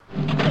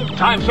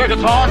time, sir, to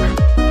talk.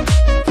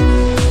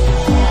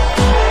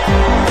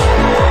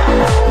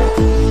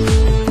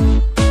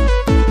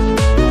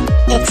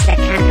 It's the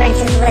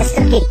comprehensive list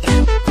of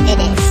geekdom. It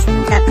is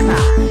the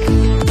CLOG.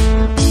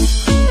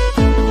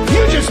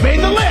 You just made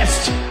the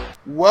list!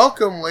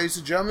 Welcome, ladies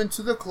and gentlemen,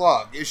 to the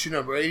CLOG, issue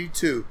number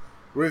 82.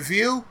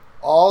 Review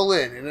All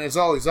In. And as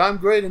always, I'm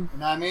Graydon.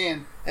 And I'm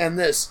Ian. And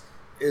this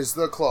is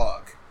the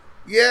CLOG.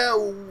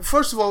 Yeah,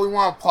 first of all, we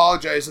want to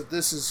apologize that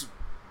this is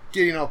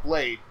getting up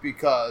late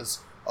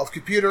because of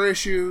computer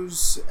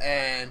issues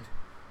and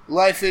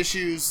life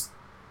issues.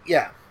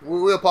 Yeah,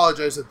 we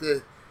apologize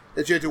that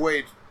you had to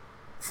wait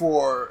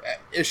for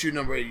issue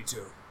number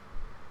 82.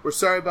 We're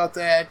sorry about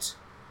that.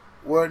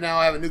 We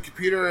now have a new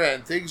computer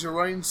and things are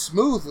running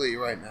smoothly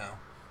right now.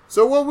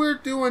 So what we're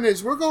doing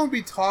is we're going to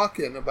be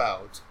talking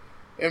about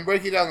and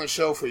breaking down the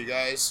show for you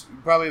guys. You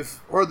probably have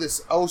heard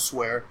this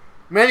elsewhere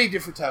many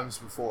different times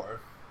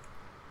before.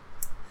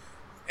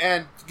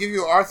 And to give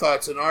you our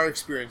thoughts and our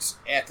experience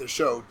at the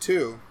show,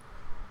 too.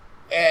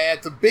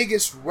 At the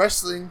biggest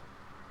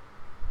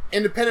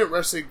independent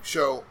wrestling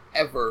show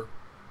ever,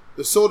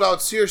 the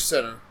sold-out Sears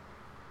Center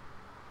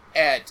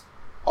at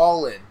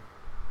All In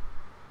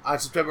on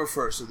September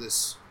 1st of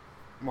this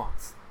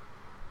month.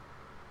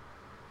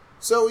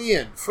 So,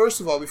 Ian, first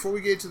of all, before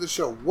we get into the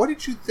show, what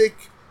did you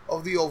think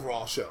of the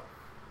overall show?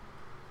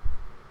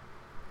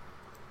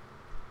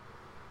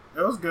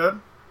 It was good.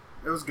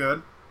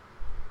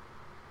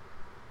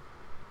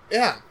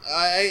 Yeah,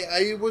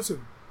 it was a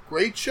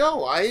great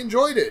show. I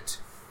enjoyed it.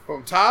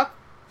 From top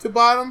to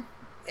bottom,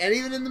 and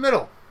even in the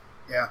middle.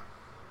 Yeah.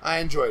 I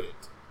enjoyed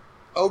it.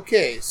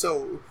 Okay,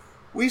 so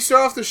we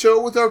start off the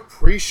show with our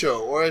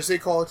pre-show, or as they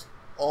call it,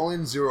 All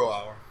In 0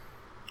 Hour.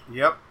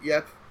 Yep.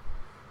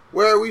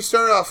 Where we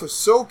start off with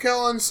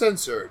SoCal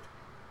Uncensored,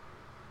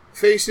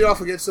 facing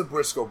off against the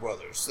Briscoe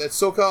brothers. That's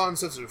SoCal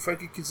Uncensored,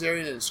 Frankie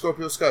Kazarian and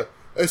Scorpio Sky.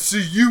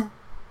 SCU!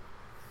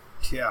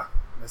 Yeah,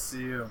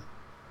 SCU.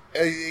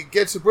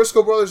 Against the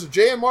Briscoe brothers of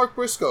Jay and Mark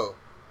Briscoe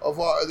of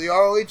the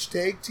ROH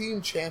Tag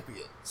Team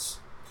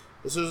Champions.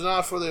 This was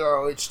not for the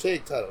ROH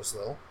Tag titles,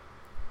 though.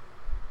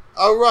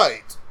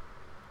 Alright.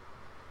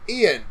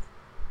 Ian,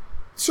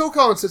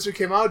 SoCal Uncensored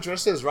came out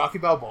dressed as Rocky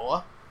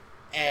Balboa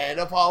and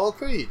Apollo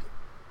Creed.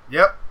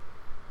 Yep.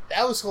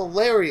 That was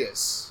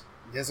hilarious.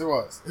 Yes, it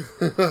was.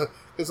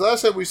 Because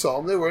last time we saw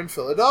them, they were in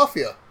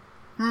Philadelphia.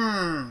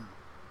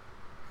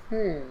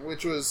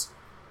 Which was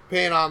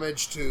paying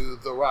homage to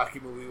the Rocky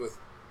movie with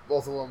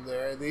both of them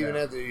there. And they even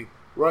had the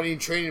running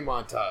training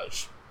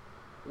montage,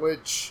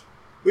 which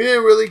we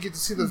didn't really get to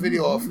see the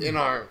video of in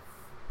our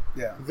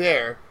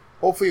there.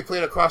 Hopefully it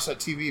played across our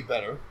TV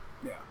better.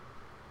 Yeah.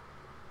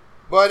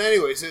 But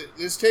anyways,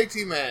 this tag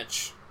team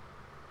match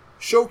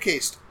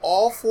showcased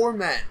all four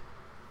men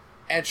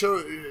and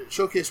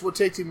showcased what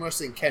tag team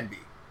wrestling can be.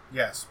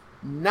 Yes.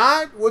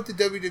 Not what the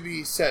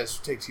WWE says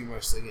tag team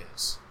wrestling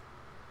is.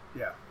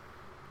 Yeah.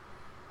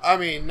 I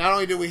mean, not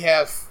only did we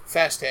have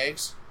fast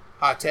tags,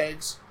 hot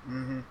tags,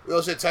 we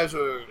also had times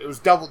where it was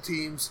double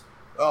teams,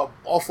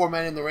 all four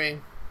men in the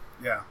ring.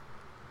 Yeah.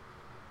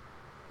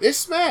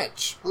 This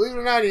match, believe it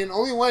or not, Ian,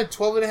 only went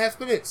 12 and a half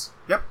minutes.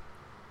 Yep.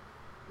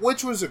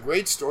 Which was a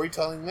great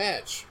storytelling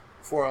match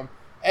for them.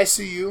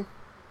 SCU,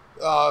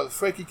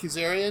 Frankie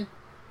Kazarian,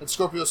 and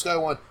Scorpio Sky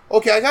won.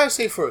 Okay, I gotta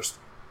say first,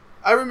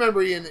 I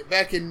remember, Ian,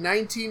 back in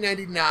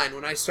 1999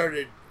 when I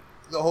started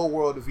the whole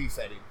world of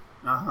e-fetting.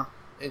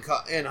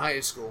 In high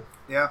school.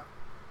 Yeah.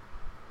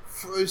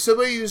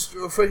 Somebody used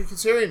a Frankie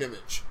Kazarian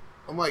image.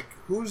 I'm like,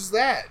 who's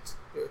that?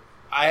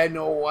 I had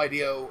no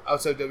idea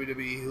outside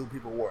WWE who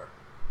people were.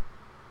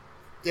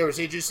 There was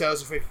AJ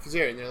Styles and Frankie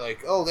Kazarian. They're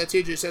like, oh, that's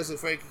AJ Styles and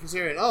Frankie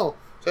Kazarian. Oh,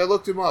 so I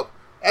looked him up.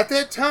 At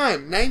that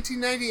time,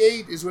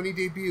 1998 is when he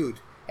debuted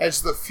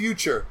as the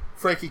future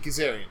Frankie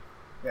Kazarian.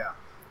 Yeah.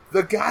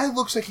 The guy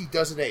looks like he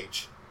doesn't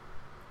age.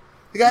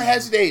 The guy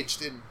hasn't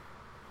aged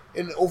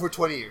in over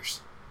 20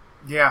 years.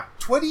 Yeah.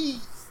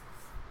 20...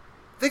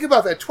 Think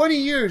about that. 20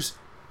 years.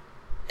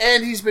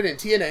 And he's been in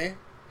TNA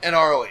and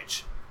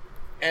ROH.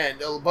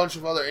 And a bunch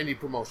of other indie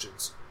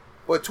promotions.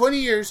 But 20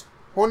 years,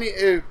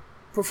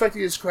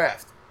 perfecting his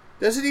craft.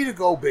 Doesn't need to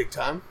go big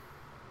time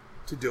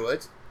to do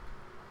it.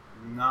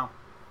 No.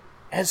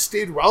 Has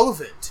stayed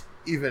relevant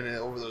even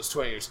over those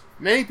 20 years.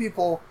 Many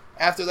people,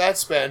 after that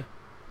span,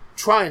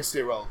 try and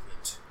stay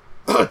relevant.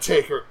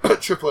 Taker,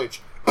 Triple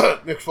H,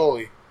 Mick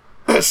Foley,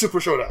 Super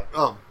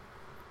Showdown.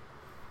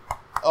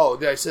 Oh,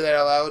 did I say that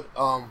out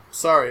loud?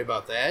 Sorry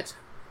about that.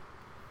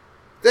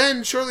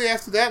 Then, shortly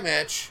after that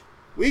match,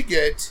 we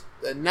get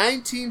the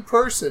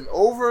 19-person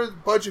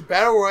over-budget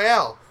Battle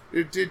Royale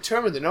to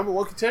determine the number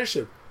one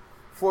contendership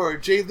for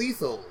Jay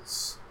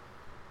Lethal's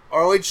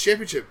ROH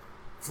Championship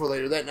for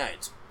later that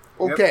night.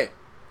 Okay. Yep.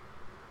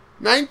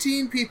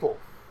 19 people.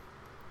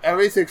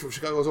 Everything from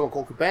Chicago's own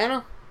Colt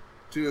Cabana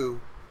to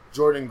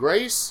Jordan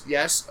Grace.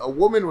 Yes, a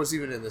woman was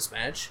even in this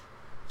match.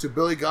 To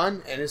Billy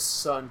Gunn and his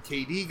son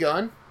KD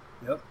Gunn.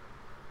 Yep.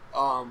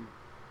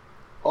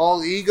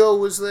 All Ego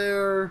was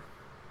there.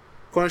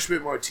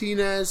 Punishment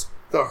Martinez.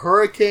 The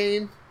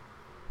Hurricane.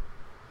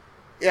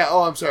 Yeah,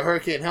 oh, I'm sorry,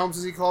 Hurricane Helms,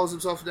 as he calls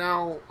himself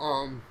now.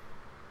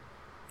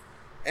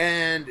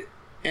 And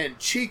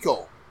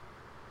Chico,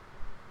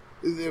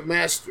 the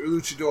master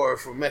luchador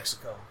from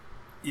Mexico.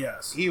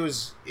 Yes. He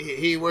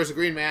wears a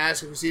green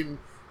mask. If you see him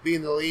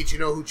being the elite, you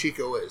know who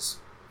Chico is.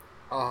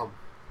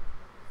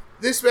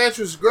 This match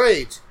was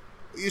great.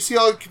 You see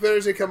all the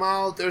competitors that come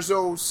out. There's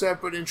no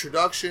separate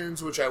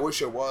introductions, which I wish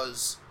there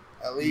was.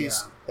 At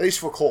least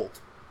for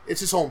Colt. It's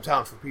his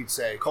hometown, for Pete's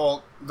sake.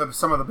 Colt,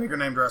 some of the bigger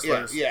named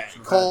wrestlers. Yeah.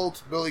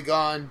 Colt, Billy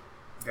Gunn,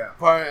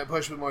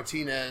 Punishment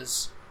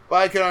Martinez. But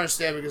I can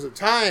understand because of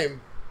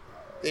time,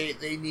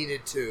 they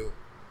needed to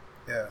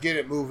get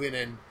it moving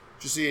and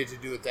just needed to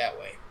do it that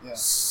way. Yeah.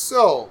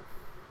 So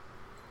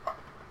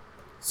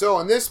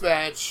in this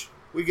match,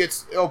 we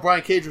get... Oh,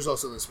 Brian Cage was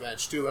also in this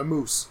match, too, and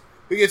Moose.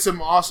 We get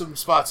some awesome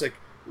spots, like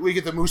we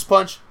get the Moose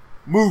Punch,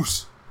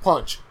 Moose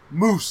Punch,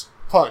 Moose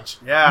Punch,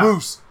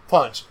 Moose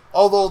Punch.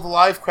 Although the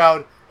live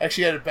crowd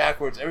actually had it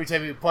backwards. Every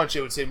time he would punch,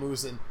 it would say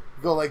Moose, and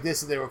go like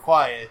this, and they were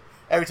quiet.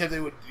 Every time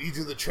he'd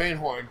do the train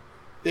horn,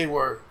 they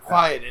were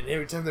quiet, and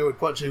every time they would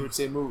punch, they would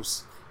say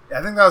Moose. Yeah,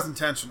 I think that was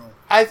intentional.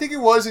 I think it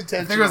was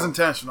intentional. I think it was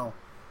intentional.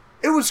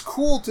 It was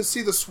cool to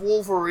see the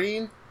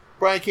Swolverine,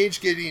 Brian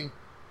Cage, getting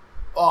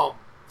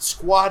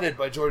squatted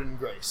by Jordan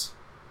Grace.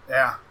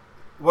 Yeah.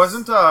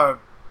 Wasn't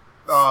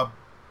Bubba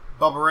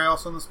Ray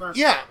also in this match?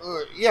 Yeah.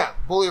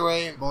 Bully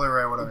Ray,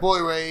 whatever.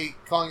 Bully Ray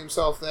calling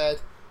himself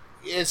that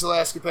is the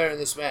last competitor in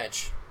this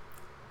match.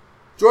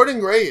 Jordan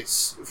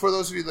Grace, for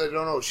those of you that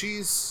don't know,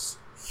 she's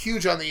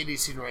huge on the indie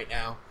scene right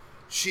now.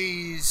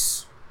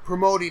 She's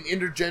promoting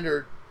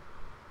intergender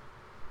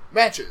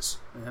matches.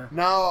 Mm-hmm.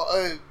 Now,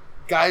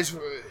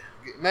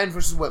 men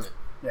versus women.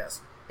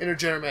 Yes.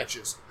 Intergender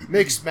matches.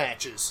 Mixed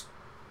matches.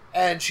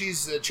 And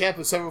she's the champ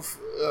of several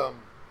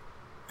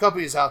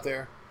companies out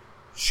there.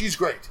 She's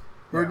great.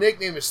 Her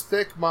nickname is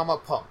Thick Mama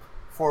Pump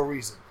for a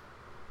reason.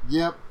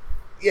 Yep.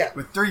 Yeah.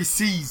 With 3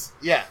 C's.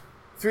 Yeah.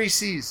 3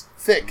 C's.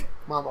 Thick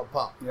Mama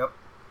Pump. Yep.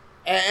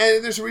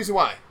 And there's a reason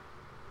why.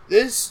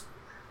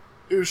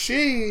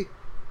 She,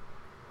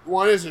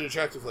 one, is an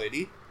attractive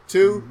lady.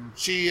 Two,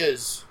 she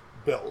is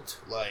built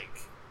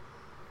like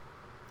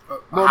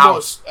a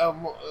house.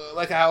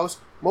 Like a house.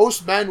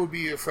 Most men would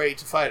be afraid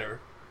to fight her.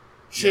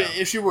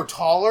 If she were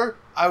taller,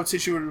 I would say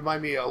she would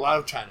remind me a lot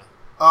of China.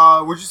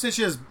 Would you say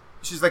she's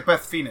like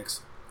Beth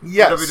Phoenix?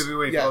 Yes.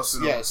 WWE.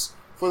 Yes.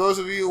 For those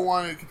of you who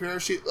want to compare,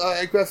 she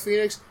like Beth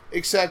Phoenix,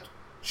 except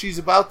she's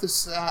about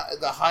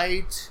the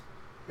height,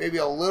 maybe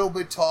a little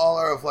bit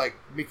taller of like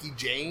Mickie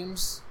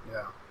James.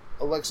 Yeah.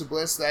 Alexa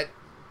Bliss.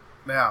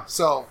 Yeah.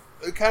 So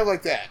kind of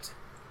like that.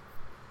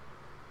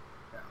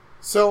 Yeah.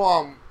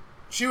 So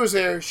she was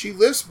there. She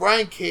lifts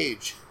Brian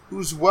Cage,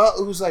 who's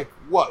like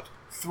what,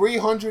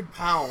 300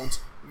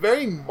 pounds,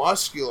 very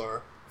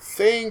muscular.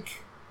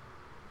 Think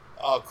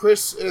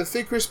Chris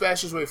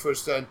Bash's way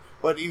first done,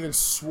 but even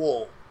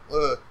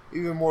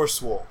even more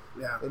swole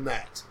than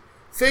that.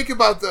 Think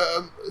about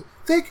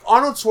think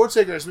Arnold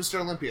Schwarzenegger as Mr.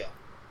 Olympia,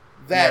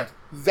 that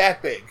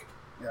big.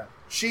 Yeah.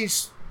 She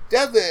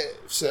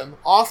deadlifts him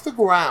off the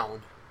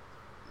ground,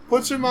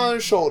 puts him on her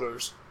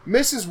shoulders,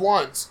 misses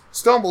once,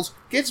 stumbles,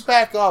 gets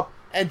back up,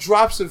 and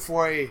drops it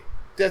for a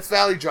Death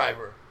Valley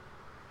driver.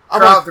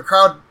 The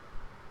crowd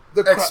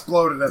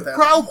exploded at that. The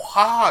crowd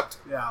popped.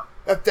 Yeah.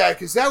 At that,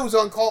 because that was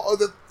on call.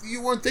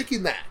 You weren't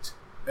thinking that.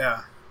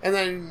 Yeah. And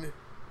then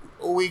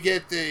we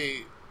get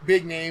the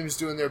big names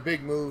doing their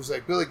big moves,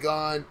 like Billy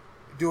Gunn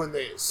doing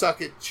the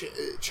suck it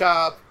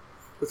chop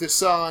with his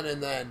son,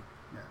 and then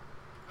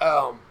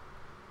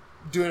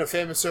doing a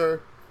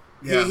famouser.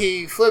 Yeah.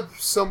 He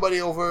flips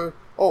somebody over.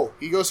 Oh,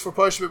 he goes for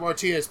Punishment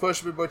Martinez.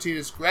 Punishment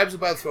Martinez grabs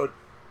him by the throat.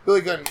 Billy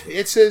Gunn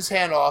hits his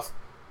hand off.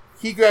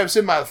 He grabs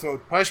him by the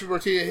throat. Punishment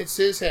Martinez hits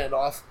his hand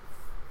off.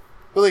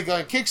 Billy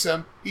Gunn kicks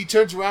him. He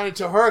turns around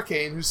into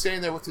Hurricane, who's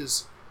standing there with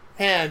his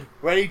hand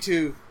ready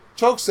to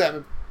chokeslam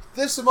him.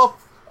 Lifts him up.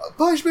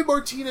 Punishment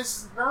Martinez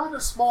is not a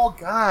small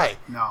guy.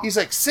 No. He's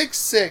like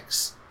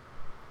 6'6",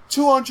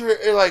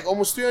 200, like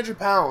almost 300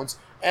 pounds,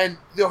 and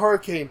the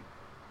Hurricane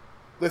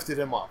lifted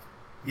him up.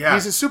 Yeah.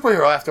 He's a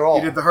superhero after all.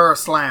 He did the Hurrah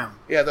Slam.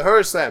 Yeah, the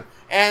Hurrah Slam.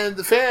 And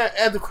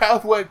the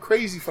crowd went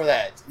crazy for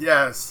that.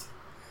 Yes.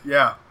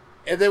 Yeah.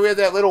 And then we had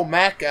that little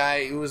Mac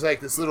guy who was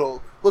like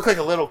looked like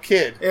a little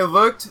kid. It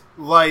looked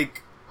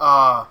like,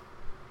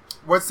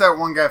 what's that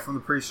one guy from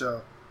the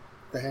pre-show?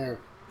 The hair.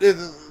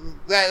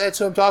 That's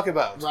what I'm talking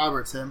about.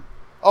 Roberts, him.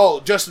 Oh,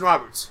 Justin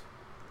Roberts.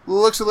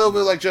 Looks a little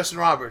bit like Justin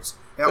Roberts.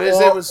 Yeah, but his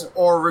name was...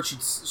 Or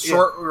Richard,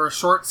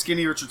 short,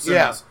 skinny Richard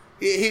Simmons.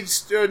 Yeah. He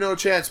stood no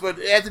chance. But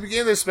at the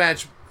beginning of this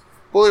match,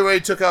 Bully Ray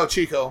took out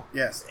Chico.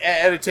 Yes.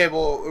 At a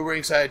table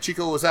ringside.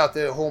 Chico was out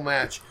the whole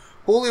match.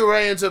 Bully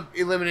Ray ends up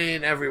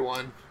eliminating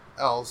everyone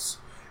else.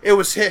 It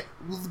was him.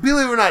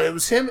 Believe it or not, it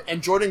was him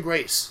and Jordan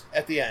Grace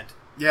at the end.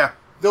 Yeah.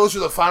 Those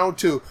were the final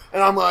two.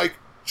 And I'm like,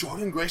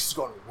 Jordan Grace is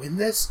going to win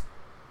this?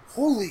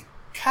 Holy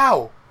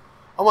cow.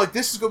 I'm like,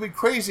 this is going to be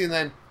crazy. And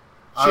then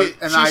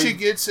she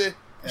gets it.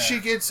 Yeah. She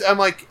gets, I'm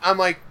like,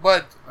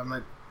 but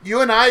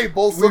You and I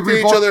both looked at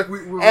each both- other, we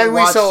and we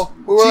watched- saw.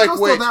 We were Chico's like,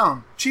 still "Wait,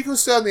 down.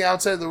 Chico's still on the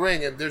outside of the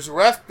ring, and there's a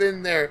ref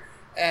in there,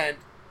 and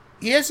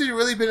he hasn't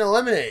really been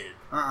eliminated."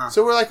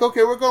 So we're like,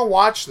 "Okay, we're going to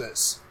watch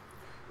this."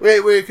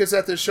 Wait, because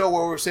at the show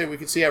where we're saying we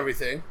can see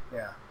everything.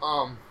 Yeah.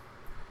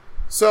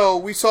 So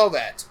we saw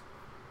that,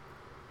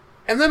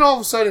 and then all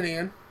of a sudden,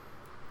 Ian,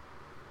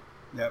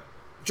 Yep.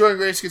 Jordan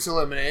Grace gets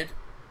eliminated.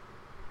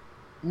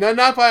 No,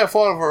 not by a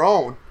fault of her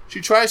own. She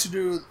tries to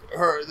do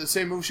the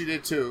same move she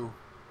did to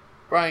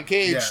Brian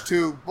Cage, Yeah.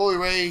 to Bully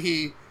Ray.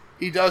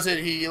 He does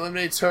it. He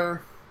eliminates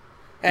her.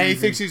 And he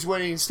thinks he's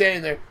winning. He's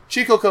standing there.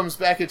 Chico comes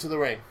back into the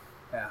ring.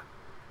 Yeah.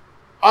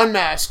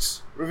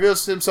 Unmasks.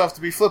 Reveals himself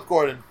to be Flip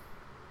Gordon.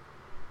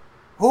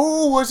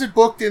 Who was it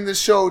booked in this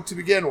show to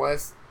begin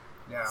with?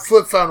 Yeah.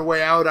 Flip found a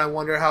way out. I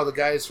wonder how the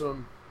guys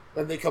from...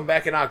 When they come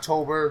back in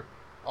October,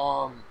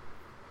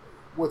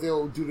 what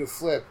they'll do to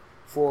Flip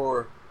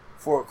for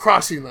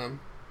crossing them,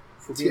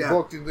 for being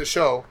booked in the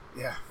show.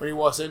 Yeah. When he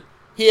wasn't.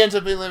 He ends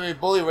up eliminating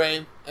Bully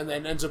Ray, and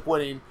then ends up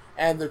winning,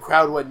 and the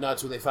crowd went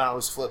nuts when they found out it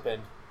was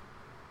Flippin'.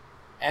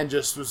 And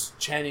just was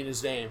chanting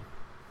his name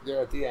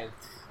there at the end.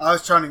 I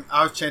was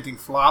chanting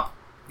flop.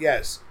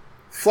 Yes.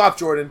 Flop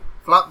Jordan.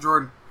 Flop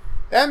Jordan.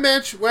 That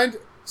match went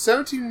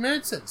 17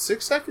 minutes and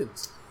 6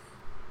 seconds.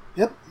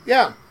 Yep.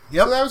 Yeah.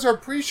 Yep. So that was our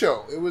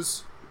pre-show. It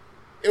was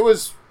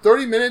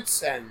 30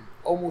 minutes and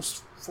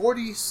almost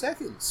 40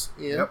 seconds.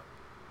 Ian. Yep.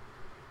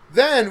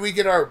 Then we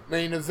get our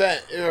main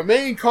event, our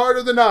main card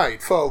of the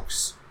night,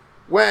 folks.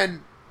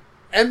 When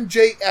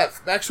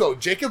MJF, Maxwell,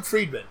 Jacob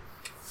Friedman,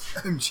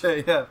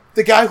 MJF.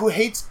 the guy who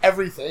hates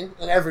everything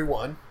and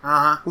everyone,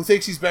 who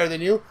thinks he's better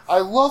than you. I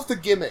love the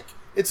gimmick.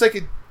 It's like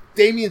a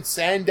Damian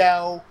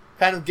Sandow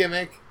kind of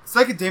gimmick. It's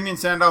like a Damian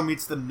Sandow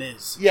meets The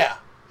Miz. Yeah,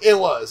 it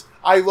was.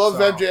 I love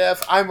So.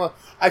 MJF.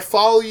 I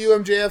follow you,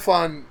 MJF,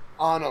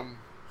 on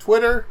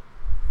Twitter.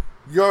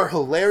 You're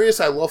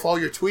hilarious. I love all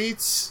your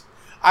tweets.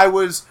 I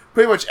was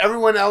pretty much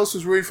everyone else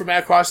was rooting for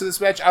Matt Cross in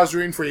this match. I was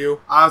rooting for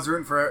you. I was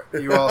rooting for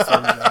you also.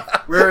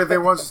 Where they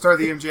want to start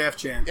the MJF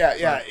chant.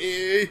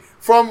 Yeah.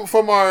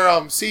 From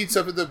our seats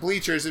up at the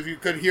bleachers, if you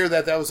could hear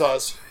that, that was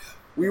us.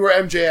 We were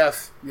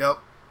MJF. Yep.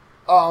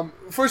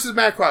 First is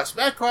Matt Cross.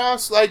 Matt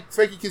Cross, like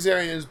Frankie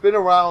Kazarian, has been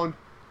around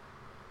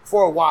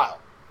for a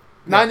while.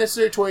 Not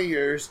necessarily 20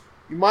 years.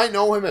 You might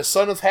know him as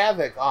Son of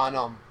Havoc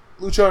on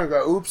Lucha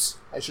Underground. Oops.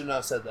 I should not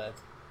have said that.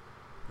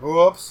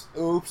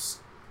 Oops.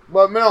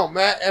 But no,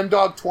 Matt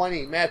M-Dog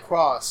 20, Matt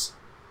Cross.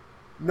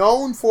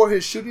 Known for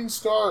his shooting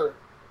star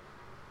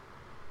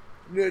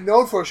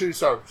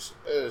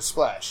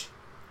splash.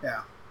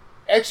 Yeah.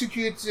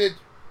 Executes it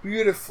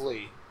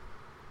beautifully.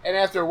 And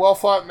after a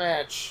well-fought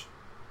match,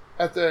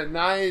 at the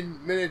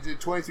 9-minute to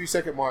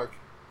 23-second mark,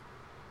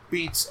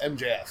 beats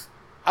MJF.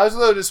 I was a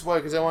little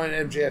disappointed because I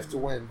wanted MJF to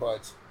win,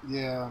 but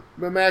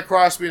Matt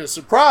Cross being a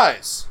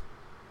surprise,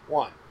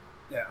 won.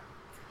 Yeah.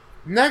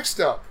 Next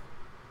up,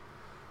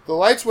 the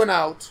lights went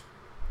out,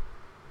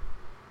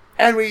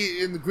 and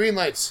the green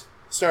lights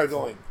started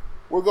going.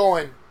 We're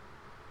going.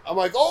 I'm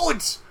like,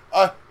 this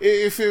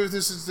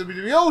is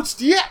WWE, it's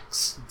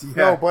DX. Yeah.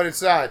 No, but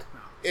it's not.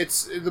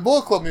 It's the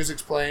Bullet Club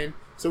music's playing,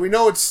 so we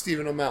know it's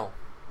Stephen Amell.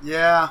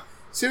 Yeah.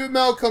 Stephen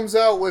Amell comes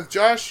out with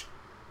Josh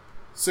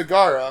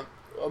Segarra,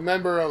 a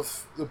member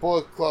of the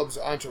Bullet Club's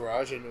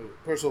entourage and a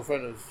personal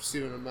friend of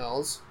Stephen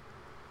Amell's.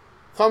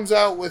 Comes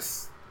out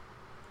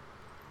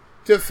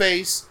to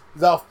face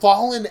the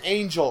fallen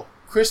angel,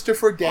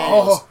 Christopher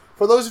Daniels.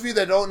 For those of you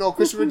that don't know,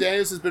 Christopher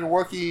Daniels has been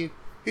working...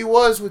 He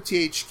was with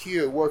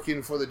THQ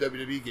working for the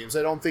WWE games.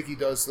 I don't think he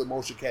does the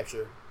motion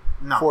capture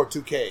for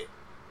 2K.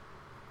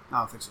 I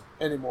don't think so.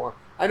 Anymore.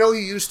 I know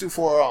he used to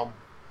for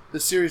the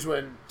series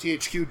when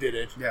THQ did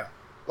it. Yeah.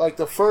 Like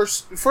the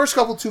first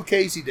couple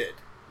 2Ks he did.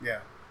 Yeah.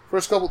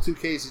 First couple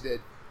 2Ks he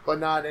did. But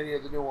not any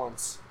of the new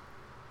ones.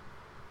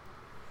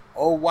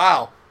 Oh,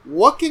 wow.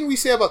 What can we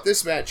say about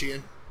this match,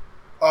 Ian?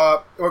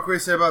 What can we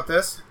say about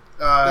this?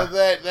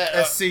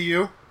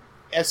 SCU.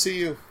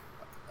 SCU.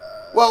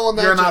 Well,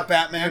 You're not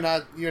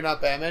Batman. You're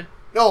not Batman.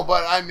 No,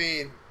 but I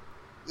mean,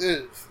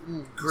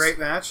 Great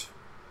match.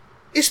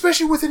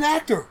 Especially with an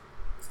actor.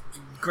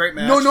 Great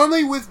match. No,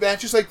 normally with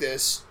matches like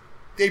this,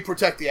 they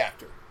protect the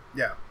actor.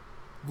 Yeah.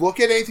 Look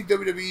at anything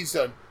WWE's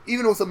done,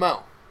 even with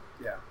Amell.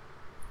 Yeah.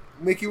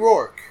 Mickey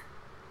Rourke.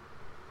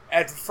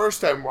 At the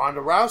first time,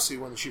 Ronda Rousey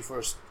when she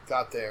first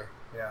got there.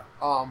 Yeah.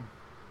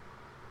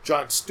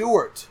 Jon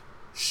Stewart,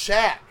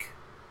 Shaq.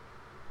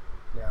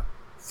 Yeah.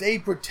 They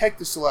protect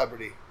the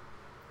celebrity.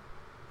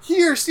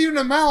 Here, Stephen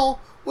Amell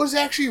was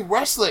actually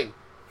wrestling.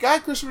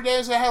 Got Christopher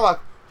Daniels in a headlock.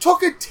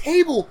 Took a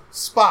table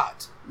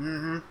spot.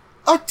 Mm-hmm.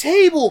 A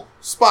table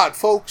spot,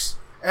 folks.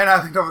 And I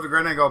think over the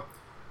grin, I go,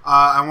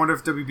 I wonder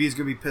if WB is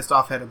going to be pissed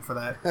off at him for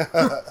that.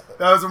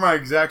 Those are my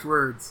exact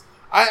words.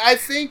 I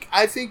think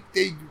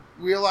they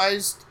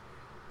realized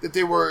that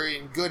they were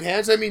in good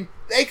hands. I mean,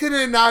 they could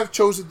have not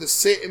chosen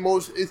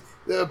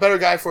the better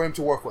guy for him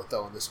to work with,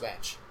 though, in this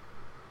match.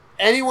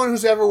 Anyone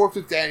who's ever worked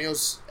with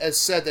Daniels has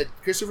said that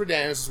Christopher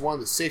Daniels is one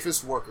of the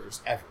safest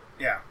workers ever.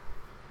 Yeah.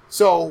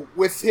 So,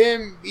 with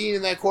him being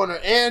in that corner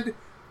and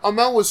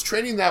Amel was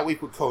training that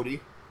week with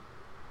Cody.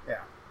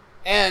 Yeah.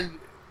 And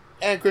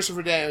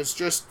Christopher Daniels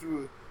just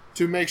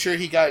to make sure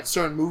he got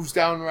certain moves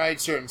down right,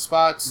 certain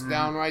spots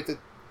down right that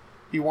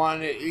he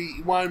wanted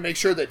to make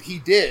sure that he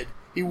did.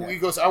 He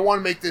goes, I want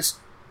to make this,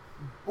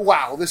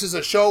 wow, this is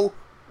a show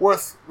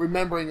worth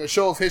remembering, a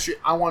show of history.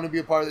 I want to be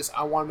a part of this.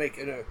 I want to make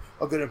it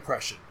a good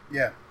impression.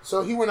 Yeah.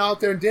 So he went out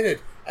there and did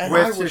it. And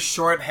with his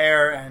short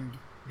hair and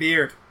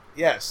beard.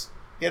 Yes.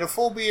 He had a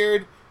full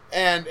beard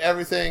and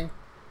everything.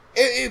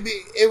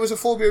 It was a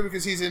full beard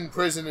because he's in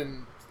prison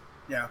and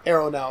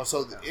Arrow now,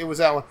 so it was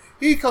that one.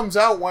 He comes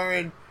out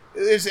wearing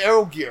his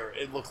Arrow gear,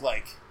 it looked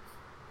like.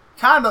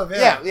 Kind of,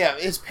 yeah. Yeah.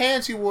 His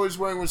pants he was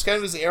wearing was kind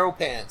of his Arrow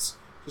pants.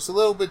 Just a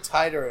little bit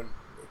tighter and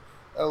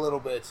a little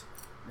bit.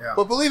 Yeah.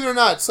 But believe it or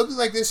not, something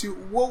like this,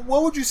 what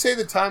would you say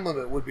the time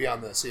limit would be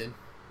on this, Ian?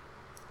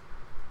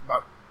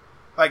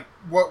 Like,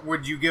 what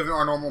would you give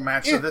our normal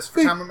match for this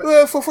for time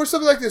limit? For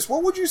something like this,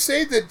 what would you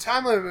say the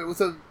time limit with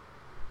an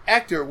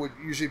actor would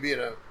usually be in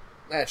a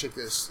match like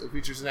this that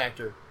features an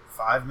actor?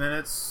 5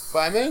 minutes.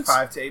 5 minutes?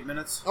 5 to 8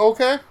 minutes.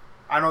 Okay.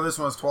 I know this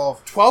one was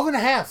 12. 12 and a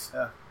half.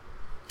 Yeah.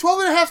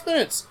 12 and a half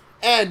minutes.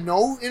 And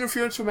no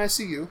interference from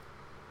SCU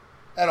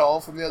at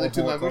all from the other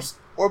two members.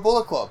 Or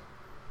Bullet Club.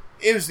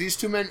 It was these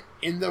two men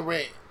in the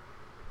ring.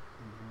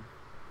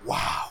 Mm-hmm.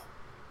 Wow.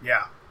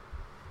 Yeah.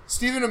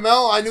 Stephen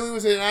Amell, I knew he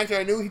was an actor.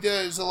 I knew he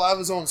does a lot of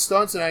his own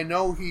stunts, and I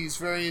know he's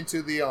very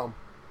into the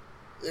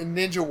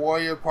Ninja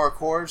Warrior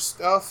parkour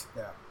stuff.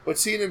 Yeah. But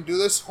seeing him do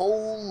this,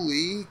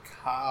 holy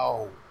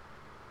cow.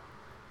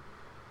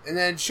 And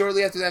then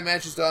shortly after that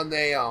match is done,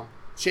 they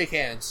shake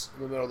hands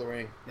in the middle of the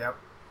ring. Yep.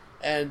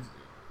 And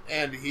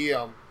he,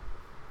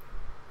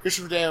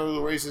 Christopher Daniels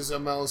raises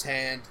Amell's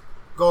hand.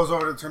 Goes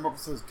over to the turnbuckle,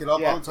 says, get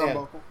up on the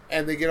turnbuckle.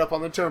 And they get up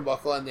on the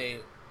turnbuckle, and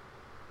they...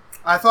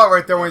 I thought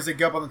right there when he said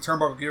get up on the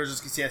turnbuckle, you were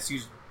just going to see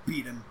SCU's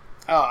beat him.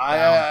 Oh,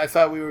 I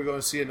thought we were going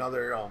to see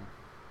another...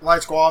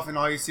 Lights go off, and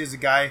all you see is a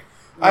guy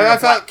with I a thought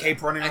black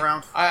cape running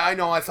around. I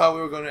know, I thought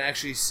we were going to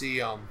actually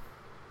see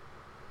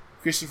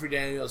Christopher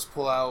Daniels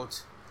pull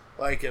out,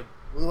 like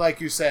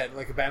you said,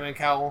 like a Batman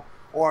cowl,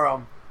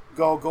 or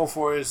go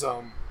for his...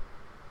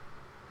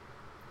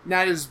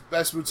 not his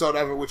best moonsault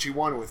ever, which he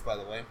won with, by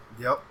the way.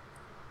 Yep.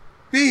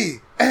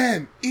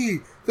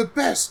 BME, the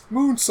best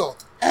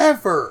moonsault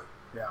ever.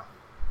 Yeah.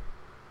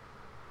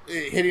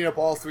 Hitting up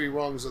all three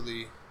rungs of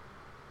the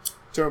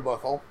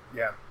turnbuckle.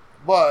 Yeah.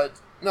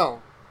 But,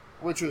 no,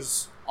 which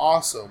was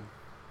awesome.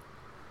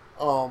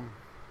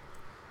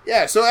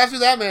 Yeah, so after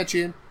that match,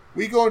 Ian,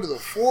 we go into the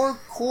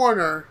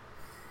four-corner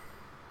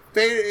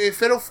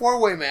fatal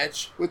four-way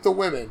match with the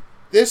women.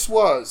 This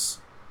was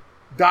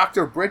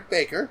Dr. Britt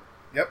Baker.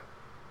 Yep.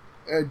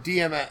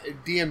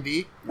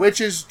 DMD,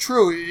 which is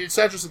true. It's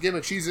not just a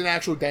gimmick. She's an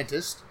actual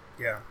dentist.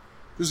 Yeah.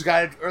 Just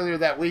got it earlier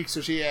that week, so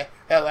that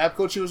lab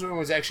coat she was wearing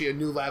was actually a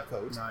new lab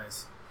coat.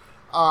 Nice.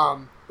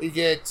 We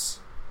get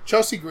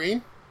Chelsea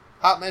Green,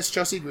 Hot Mess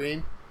Chelsea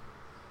Green,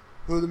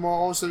 who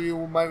most of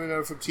you might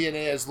remember from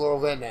TNA as Laurel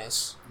Van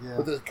Ness,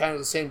 with kind of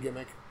the same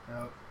gimmick.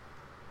 Yep.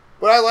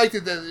 But I liked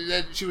it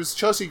that she was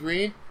Chelsea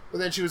Green, but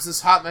then she was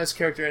this Hot Mess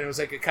character, and it was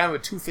like a kind of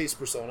a two-faced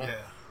persona.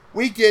 Yeah.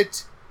 We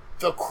get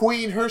the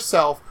Queen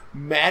herself,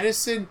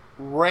 Madison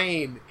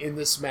Rayne, in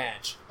this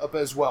match up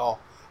as well.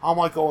 I'm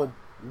like going,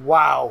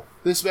 wow,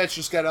 this match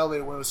just got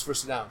elevated when it was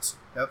first announced.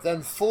 Yep.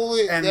 Then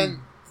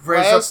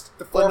raise last, up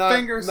the four but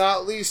fingers.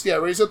 Not least,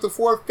 raise up the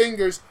four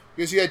fingers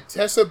because you had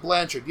Tessa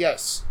Blanchard.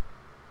 Yes,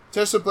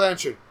 Tessa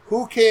Blanchard,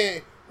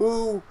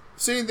 who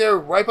sitting there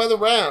right by the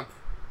ramp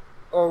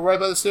or right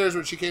by the stairs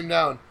when she came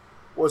down,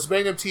 was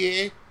Magnum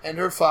TA and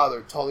her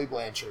father, Tully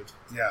Blanchard.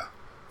 Yeah.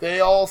 They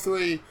all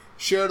three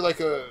shared like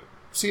a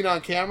scene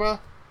on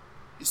camera.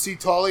 You see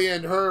Tully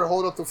and her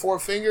hold up the four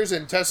fingers,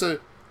 and Tessa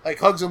like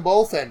hugs them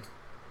both and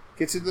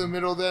gets into the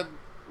middle of that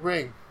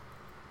ring.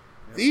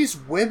 Yep. These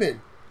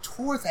women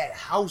tore that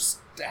house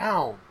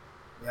down.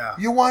 Yeah.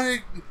 You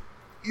want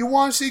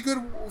to see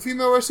good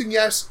female wrestling?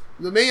 Yes.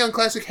 The Mae Young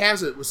Classic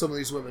has it with some of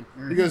these women.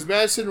 Mm-hmm. Because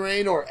Madison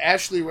Rayne, or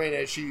Ashley Rayne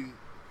as she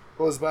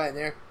goes by in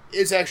there,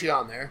 is actually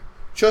on there.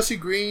 Chelsea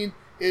Green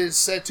is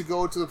set to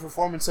go to the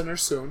Performance Center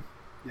soon.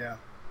 Yeah.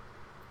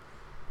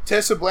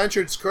 Tessa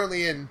Blanchard's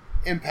currently in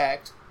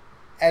Impact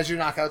as your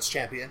Knockouts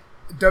champion.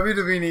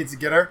 WWE needs to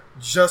get her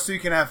just so you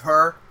can have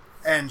her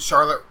and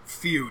Charlotte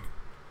feud.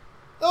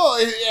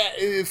 Oh,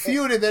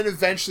 feud and then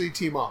eventually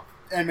team up.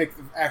 And make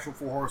the actual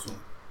Four Horsemen.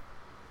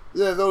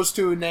 Those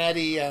two,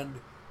 Natty and,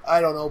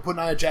 I don't know, put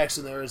Nia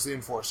Jackson there as the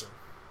enforcer.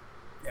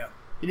 Yeah.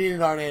 You need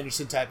an Arn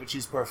Anderson type, but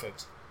she's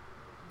perfect.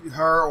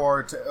 Her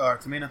or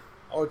Tamina.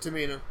 Or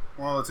Tamina.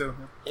 One of the two.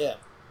 Yeah.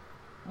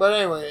 But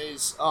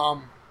anyways,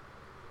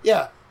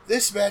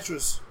 this match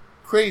was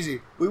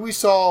crazy. We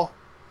saw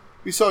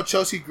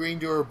Chelsea Green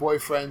do her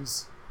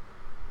boyfriend's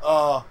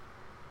boot,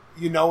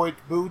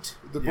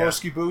 the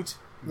broski boot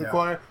in the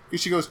corner.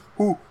 Because she goes,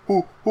 hoo,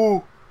 hoo,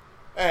 hoo,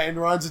 and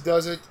Ronza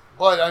does it.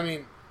 But, I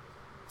mean,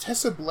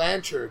 Tessa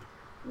Blanchard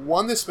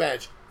won this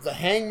match, the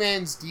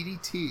Hangman's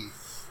DDT,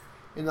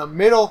 in the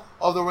middle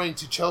of the ring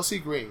to Chelsea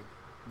Green.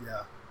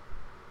 Yeah.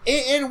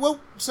 And what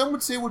some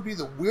would say would be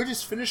the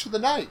weirdest finish of the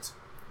night.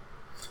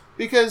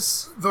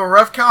 Because... The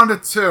ref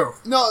counted 2.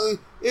 No,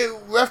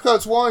 ref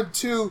counts 1,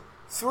 2,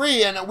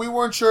 3, and we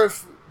weren't sure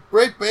if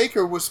Britt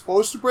Baker was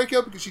supposed to break it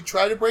up because she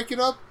tried to break it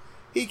up.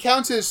 He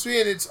counts it as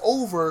 3 and it's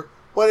over,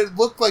 but it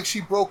looked like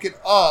she broke it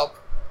up.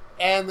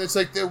 And it's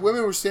like the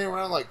women were standing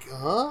around like,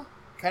 huh?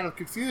 Kind of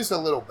confused a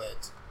little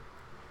bit.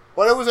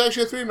 But it was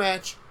actually a 3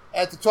 match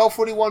at the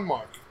 12:41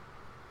 mark.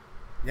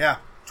 Yeah.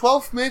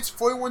 12 minutes,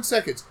 41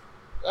 seconds.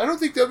 I don't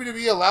think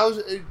WWE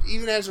allows,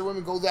 even has their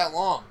women go that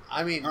long.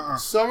 I mean,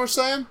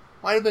 SummerSlam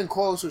might have been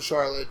close with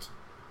Charlotte.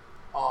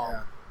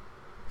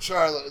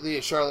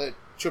 Charlotte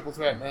triple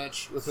threat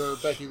match with her,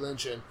 Becky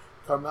Lynch and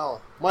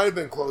Carmella. Might have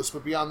been close,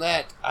 but beyond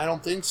that, I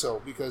don't think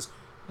so. Because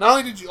not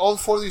only did all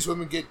 4 of these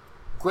women get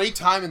great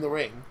time in the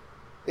ring,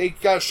 they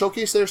got to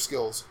showcase their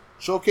skills,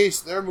 showcase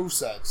their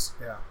movesets,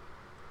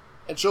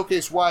 and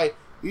showcase why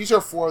these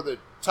are 4 of the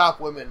top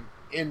women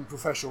in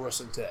professional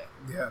wrestling today.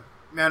 Yeah.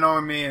 I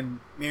know me and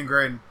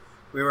Graydon,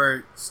 we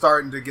were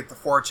starting to get the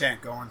 4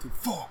 chant going through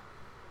 4.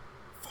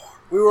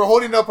 We were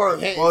holding up our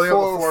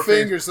four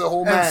fingers the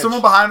whole match. And someone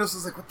behind us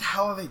was like, what the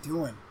hell are they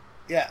doing?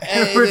 Yeah,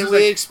 and then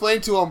we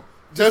explained to him,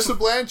 Tessa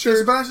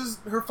Blanchard,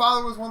 her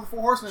father was one of the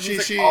 4 horsemen.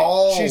 She's a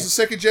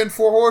 2nd gen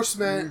 4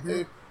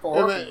 horseman.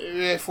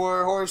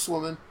 4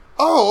 horsewoman.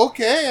 Oh,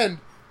 okay. And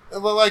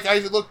like I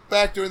looked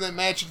back during that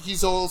match, and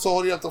he's also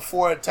holding up the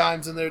 4 at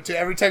times in there too.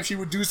 Every time she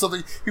would do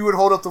something, he would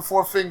hold up the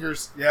 4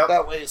 fingers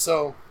that way.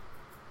 So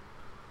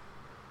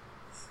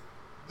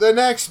the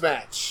next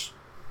match,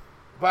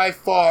 by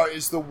far,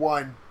 is the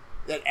one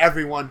that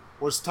everyone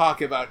was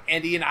talking about.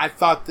 Andy and I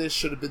thought this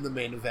should have been the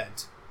main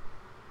event.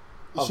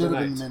 It should have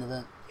been the main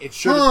event. It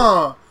should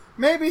have been.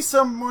 Maybe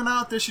someone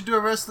out there should do a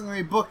wrestling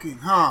rebooking,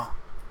 huh?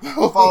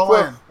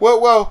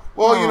 Well,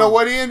 you know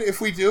what, Ian?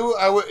 If we do,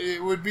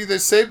 it would be the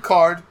same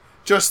card,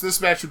 just this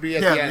match would be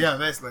at the end. Yeah,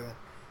 basically.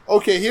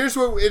 Okay, here's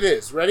what it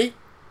is. Ready?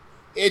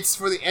 It's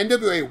for the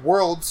NWA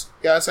World's,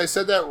 yes, I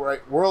said that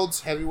right,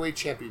 World's Heavyweight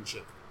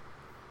Championship.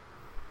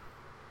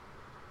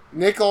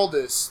 Nick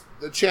Aldis,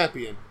 the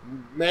champion,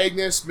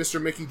 Magnus,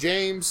 Mr. Mickey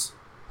James,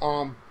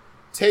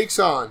 takes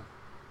on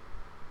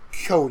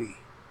Cody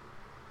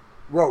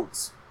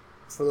Rhodes.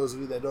 For those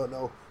of you that don't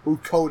know who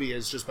Cody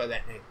is just by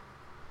that name.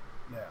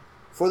 Yeah.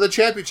 For the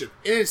championship.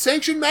 In a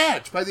sanctioned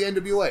match by the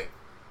NWA.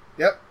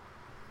 Yep.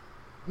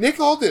 Nick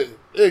Aldis,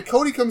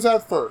 Cody comes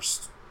out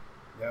first.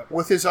 Yep.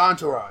 With his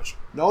entourage.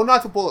 No,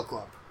 not the Bullet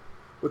Club.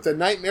 With the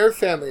Nightmare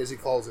Family, as he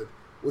calls it.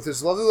 With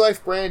his lovely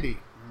wife, Brandy.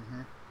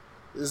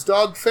 His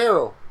dog,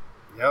 Pharaoh.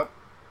 Yep.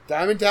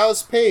 Diamond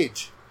Dallas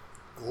Page.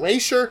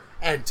 Glacier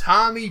and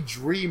Tommy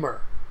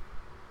Dreamer.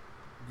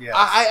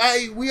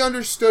 Yes. We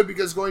understood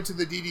because going to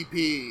the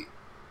DDPY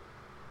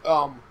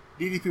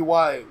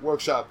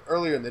workshop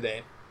earlier in the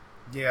day.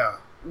 Yeah.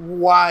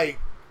 Why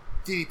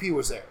DDP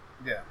was there.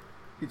 Yeah.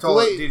 He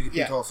told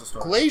DDP told us the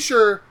story.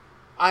 Glacier,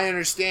 I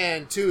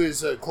understand too,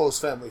 is a close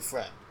family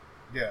friend.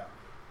 Yeah.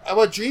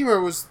 But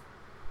Dreamer was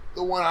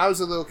the one I was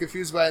a little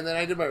confused by, and then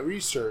I did my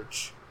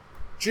research.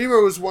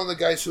 Dreamer was one of the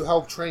guys who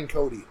helped train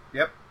Cody.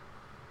 Yep.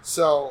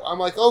 So I'm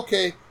like,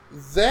 okay,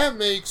 that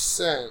makes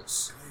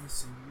sense.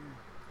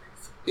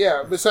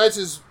 Yeah, besides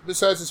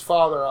his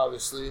father,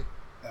 obviously.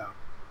 Yeah.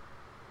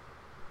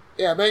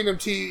 Yeah, Magnum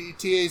TA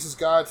is his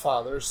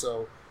godfather,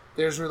 so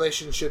there's a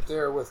relationship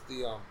there with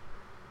the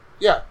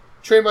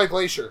trained by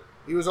Glacier.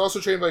 He was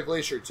also trained by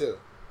Glacier too.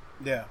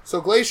 Yeah.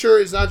 So Glacier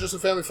is not just a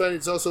family friend;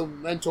 he's also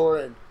mentor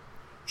and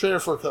trainer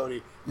for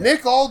Cody. Yeah.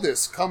 Nick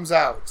Aldis comes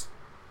out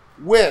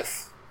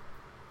with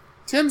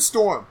Tim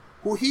Storm,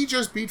 who he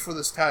just beat for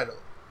this title.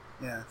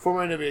 Yeah.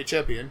 Former NWA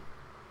champion.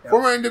 Yep.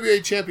 Former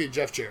NWA champion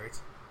Jeff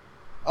Jarrett.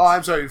 Oh,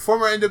 I'm sorry.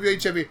 Former NWA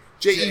champion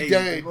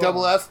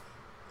JEFF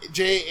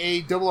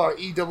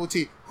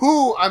JARRETT,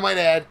 who I might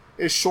add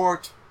is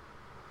short.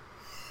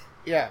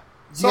 Yeah.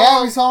 We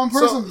saw him in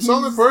person.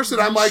 So in person,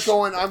 I'm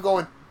going.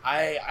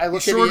 I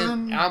look at Ian,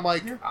 and I'm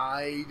like,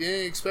 I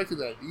didn't expect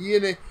that.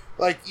 Ian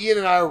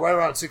and I are right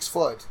around 6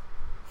 foot.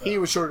 Yeah. He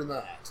was shorter than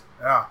that.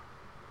 Yeah.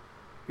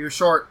 He was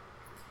short.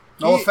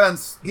 No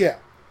offense. Yeah.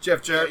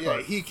 Jeff Jarrett.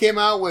 Yeah. He came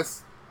out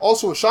with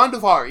also Sean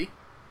Daivari.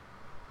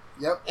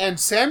 Yep. And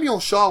Samuel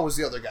Shaw was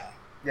the other guy.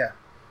 Yeah.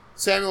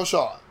 Samuel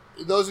Shaw.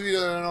 Those of you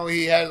that don't know,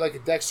 he had like a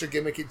Dexter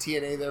gimmick in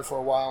TNA there for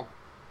a while.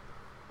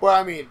 Well,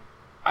 I mean,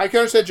 I can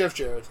understand Jeff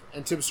Jarrett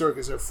and Tim Stork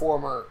as their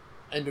former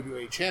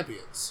NWA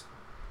champions.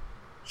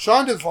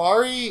 Sean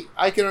Daivari,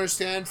 I can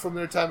understand from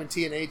their time in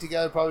TNA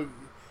together, probably,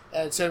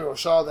 and Samuel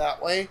Shaw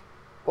that way.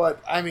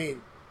 But, I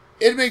mean,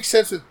 it makes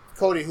sense with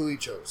Cody who he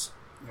chose.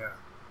 Yeah.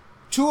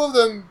 2 of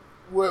them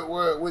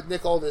were with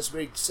Nick Aldis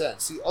make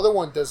sense. The other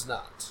one does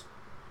not.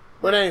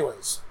 But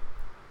anyways,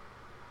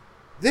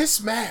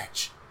 this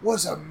match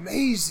was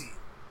amazing.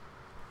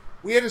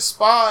 We had a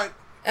spot,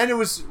 and it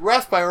was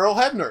ref by Earl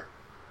Hebner.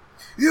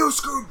 You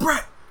screwed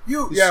Brett.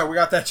 Yeah, we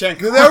got that chant.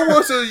 There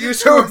was a you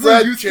screwed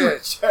Brett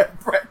chant.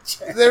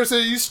 There's a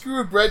you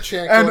screwed Brett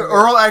chant. And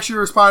Earl actually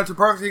responded to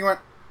perfect. He went,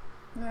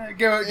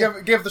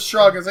 give the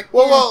shrug. I was like,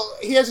 well,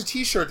 he has a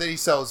T-shirt that he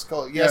sells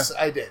called "Yes,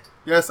 I Did."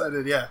 Yes, I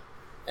did. Yeah.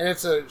 and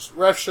it's a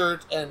ref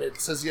shirt, and it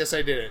says, "Yes,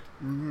 I did it.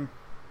 Mm-hmm.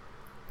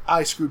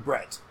 I screwed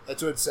Brett."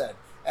 That's what it said,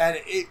 and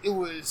it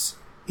was.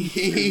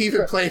 He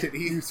even played it.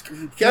 He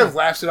kind of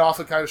laughs it off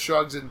and kind of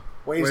shrugs and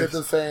waves at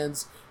the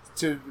fans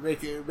to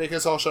make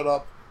us all shut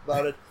up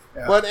about it.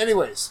 Yeah. But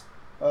anyways,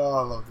 Oh,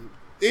 I love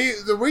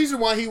it. the reason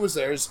why he was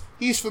there is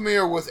he's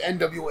familiar with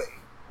NWA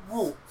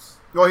rules.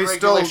 Well, he's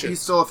regulations.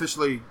 still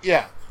officially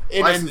Yeah.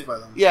 licensed by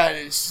them. Yeah, and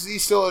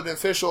he's still an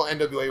official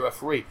NWA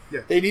referee.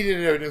 Yeah. They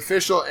needed an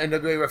official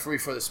NWA referee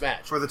for this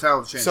match. for the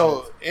title to change.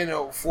 So,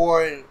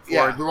 for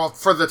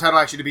the title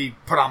actually to be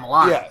put on the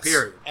line. yes,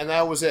 Period. and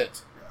that was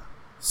it. Yeah.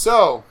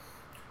 So,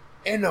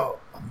 in an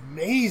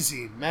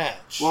amazing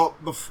match. Well,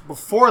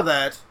 before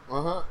that,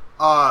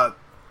 uh-huh.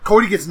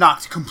 Cody gets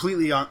knocked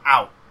completely out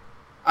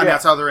on the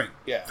outside of the ring.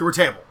 Yeah. Through a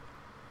table.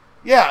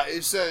 Yeah,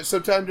 it's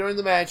sometime during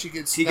the match he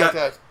gets knocked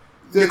out.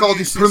 Nick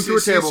Aldis put him through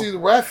a table. You see the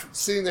ref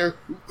sitting there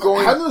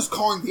going... Headler's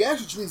calling the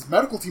match, which means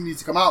medical team needs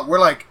to come out. We're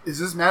like, is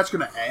this match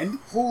going to end?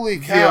 Holy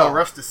Via cow. a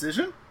ref's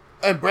decision?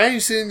 And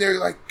Brandy's sitting there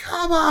like,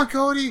 come on,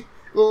 Cody.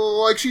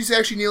 Like, she's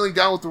actually kneeling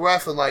down with the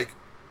ref and, like,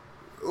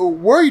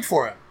 worried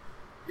for him.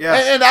 Yeah.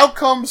 And out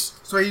comes...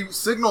 So he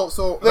signals...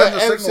 So the Bender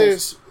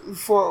emphasis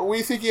for...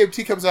 We think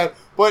EMT comes out,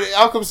 but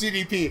out comes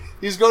DDP.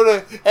 He's going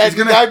to... And the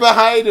gonna- guy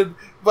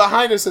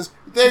behind us says,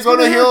 they're going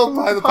to heal him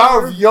by the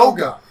power of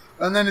yoga.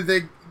 And then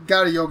they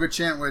got a yoga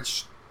chant,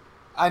 which...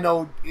 I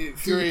know...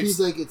 DDP's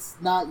like, it's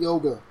not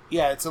yoga.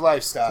 Yeah, it's a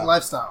lifestyle. It's a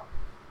lifestyle.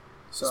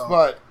 So,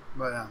 But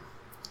yeah.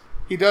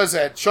 he does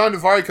that. Sean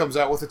Daivari comes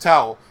out with a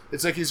towel.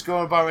 It's like he's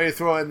going about ready to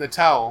throw in the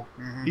towel.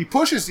 Mm-hmm. He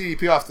pushes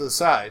DDP off to the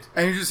side.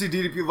 And you just see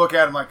DDP look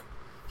at him like...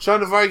 Sean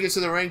Daivari gets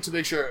in the ring to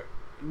make sure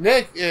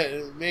Nick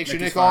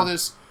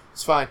Aldis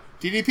is fine.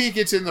 DDP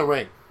gets in the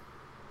ring.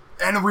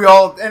 And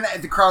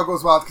the crowd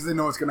goes wild because they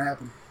know what's going to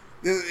happen.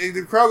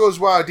 The crowd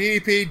goes wild.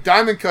 DDP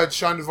diamond cuts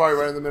Sean Daivari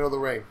right in the middle of the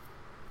ring.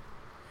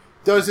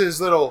 Does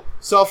his little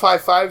self high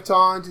five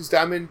taunt, his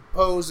diamond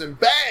pose, and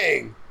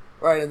bang!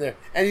 Right in there.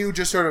 And you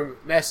just heard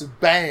a massive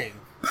bang.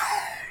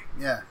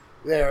 Yeah.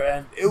 There.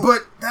 And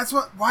But that's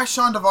why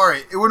Sean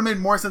Daivari? It would have made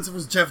more sense if it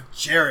was Jeff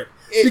Jarrett.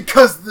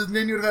 Because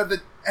then you would have had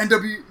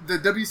the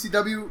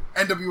WCW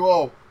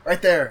NWO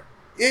right there.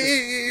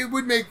 It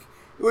would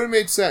have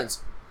made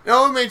sense.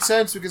 No, it made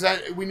sense because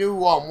we knew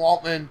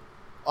Waltman,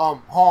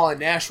 Hall, and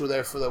Nash were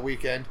there for the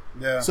weekend.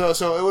 Yeah. So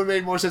it would have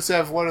made more sense to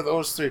have one of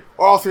those three,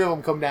 or all three of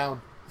them come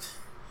down.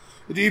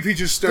 The DP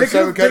just starts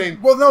diamond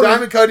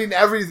cutting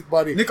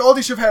everybody. Nick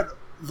Aldis should have had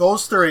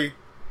those three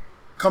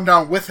come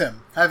down with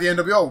him. Have the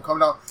NWO come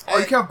down. Oh,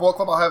 you can't have Bullet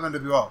Club, I'll have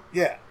NWO.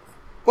 Yeah.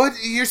 But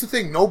here's the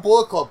thing, no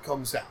Bullet Club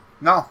comes down.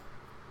 No.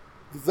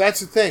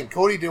 That's the thing.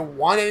 Cody didn't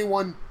want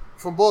anyone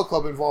from Bullet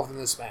Club involved in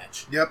this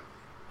match. Yep.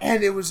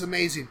 And it was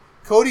amazing.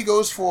 Cody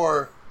goes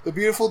for the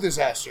Beautiful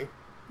Disaster.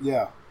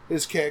 Yeah.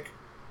 His kick.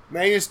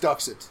 Magnus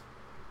ducks it.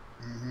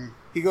 Mm-hmm.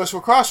 He goes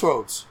for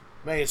Crossroads.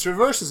 Magnus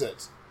reverses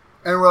it.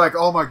 And we're like,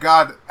 oh my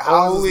god,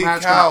 how is this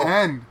match going to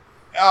end?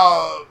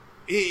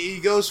 He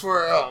goes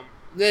for,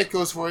 Nick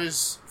goes for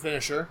his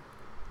finisher.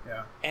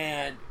 Yeah.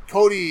 And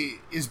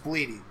Cody is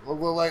bleeding.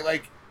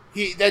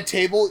 That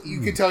table, you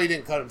could tell he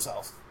didn't cut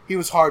himself. He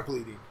was hard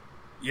bleeding.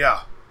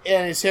 Yeah.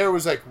 And his hair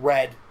was like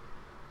red.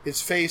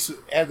 His face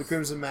had the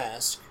crimson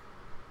mask.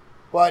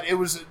 But it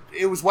was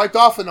wiped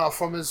off enough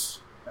from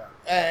his... Yeah.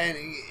 And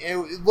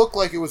it looked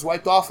like it was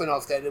wiped off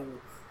enough that it...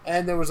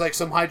 And there was like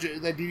some that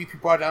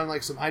DDP brought down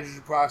like some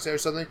hydrogen peroxide or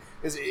something.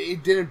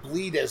 It didn't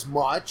bleed as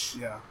much.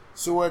 Yeah.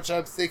 So which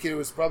I'm thinking it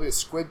was probably a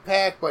squid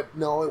pack, but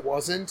no, it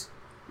wasn't.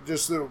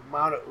 Just the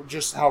amount of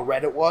just how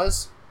red it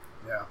was.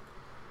 Yeah.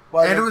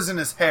 But and it was in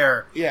his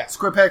hair. Yeah.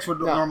 Squid packs would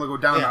normally go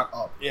down, not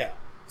up. Yeah.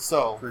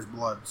 So for his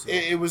blood. So.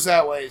 It was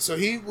that way. So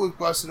he was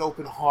busted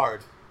open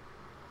hard.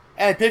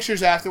 And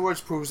pictures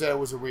afterwards proves that it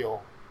was a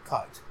real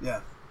cut.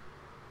 Yeah.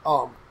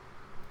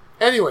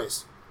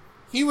 Anyways,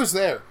 he was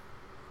there.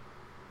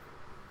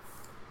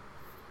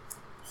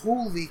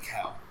 Holy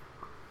cow.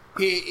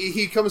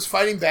 He comes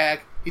fighting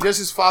back. He does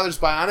his father's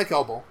bionic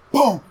elbow.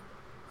 Boom!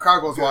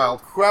 Crowd goes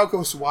wild. Crowd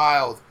goes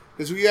wild.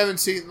 Because we haven't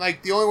seen,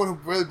 like, the only one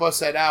who really busts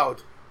that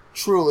out,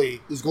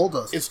 truly, is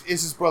Goldust. Is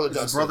his brother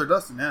Dustin. His brother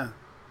Dustin, yeah.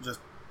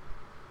 Just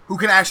who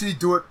can actually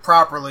do it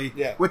properly.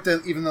 Yeah. With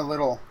even the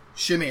little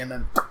shimmy and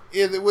then...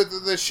 Yeah,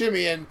 with the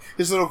shimmy and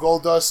his little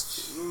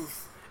Goldust,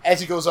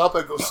 as he goes up,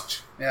 it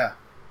goes... Yeah.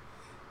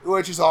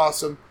 Which is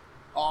awesome.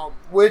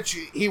 Which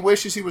he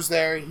wishes he was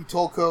there. He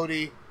told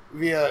Cody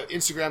via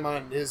Instagram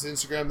on his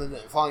Instagram the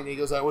following day, he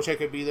goes, I wish I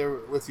could be there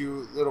with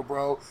you, little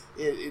bro.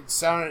 It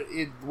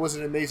was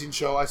an amazing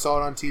show. I saw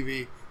it on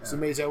TV. It's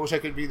amazing. I wish I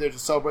could be there to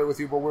celebrate with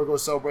you, but we're going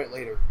to celebrate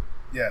later.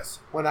 Yes.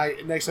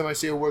 Next time I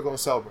see you, we're going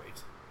to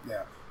celebrate.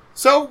 Yeah.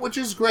 So, which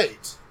is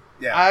great.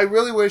 Yeah. I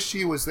really wish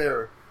he was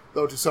there,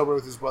 though, to celebrate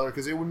with his brother,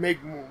 because it would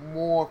make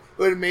more...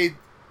 It would have made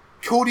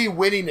Cody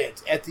winning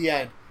it at the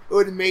end. It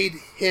would have made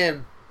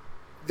him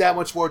that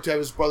much more to have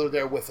his brother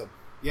there with him.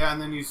 Yeah,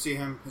 and then you see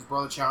his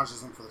brother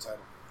challenges him for the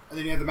title. And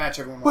then you have the match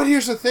everyone wants. But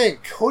here's the thing.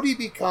 Cody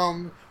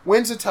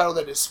wins a title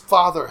that his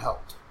father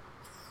held.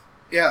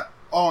 Yeah.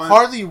 Oh, and,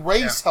 Harley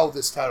Race held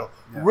this title.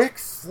 Yeah. Ric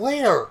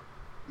Flair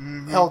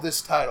held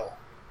this title.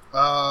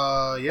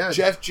 Yeah.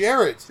 Jeff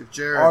Jarrett.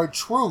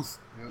 R-Truth.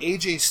 Yep.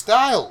 AJ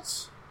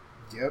Styles.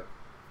 Yep.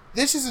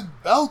 This is a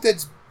belt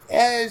that's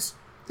has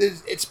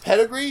its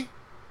pedigree,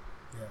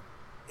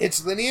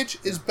 its lineage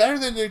is better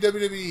than their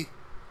WWE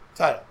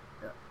title.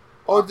 Yeah.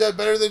 Or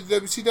better than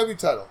the WCW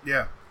title.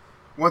 Yeah.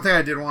 One thing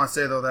I did want to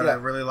say, though, that I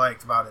really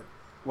liked about it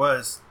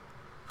was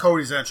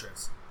Cody's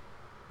entrance.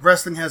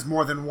 Wrestling has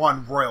more than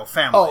one royal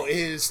family. Oh,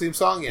 his theme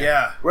song?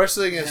 Yeah.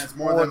 Wrestling has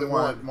more than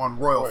one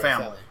royal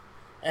family.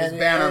 And his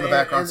band on the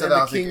background said that.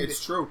 I was like,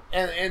 it's true.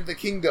 And the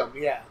Kingdom,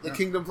 the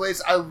Kingdom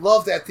place. I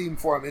love that theme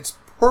for him. It's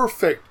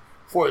perfect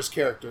for his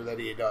character that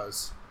he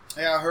does.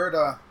 Yeah, I heard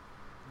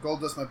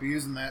Goldust might be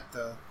using that.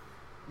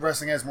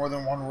 Wrestling has more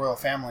than one royal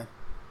family.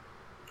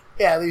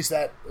 Yeah, at least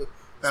that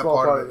small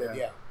part of it,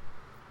 yeah.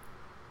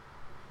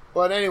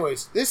 But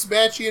anyways, this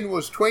match, Ian,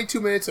 was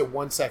 22 minutes and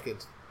 1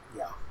 second.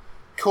 Yeah.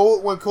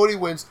 When Cody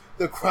wins,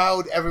 the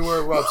crowd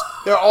everywhere erupts.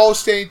 They're all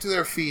staying to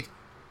their feet,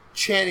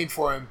 chanting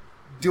for him,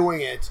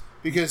 doing it,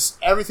 because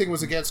everything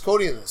was against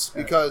Cody in this.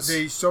 Because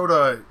they showed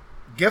a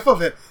gif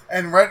of it,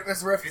 and right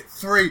as the ref hit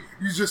 3,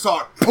 you just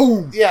saw it,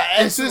 boom! Yeah,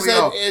 and as soon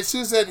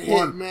as that hit,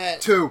 1, man,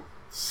 2,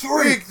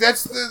 3.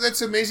 That's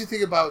the amazing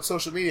thing about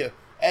social media.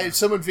 And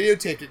someone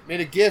videotaped it, made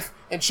a gif,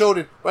 and showed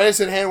it. Right as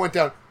that hand went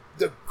down,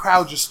 the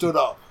crowd just stood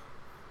up.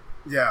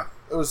 Yeah.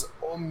 It was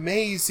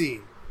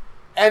amazing.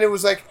 And it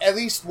was like, at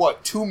least,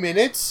 2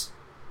 minutes?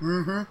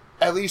 Mm-hmm.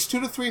 At least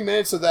 2 to 3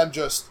 minutes of them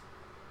just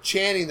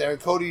chanting there. And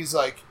Cody's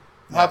like,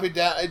 hopping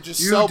down and just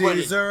celebrating.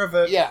 You deserve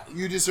it. Yeah,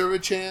 you deserve a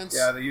chance.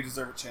 Yeah, the you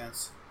deserve a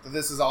chance.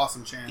 This is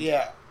awesome chance.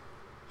 Yeah.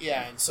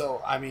 Yeah, and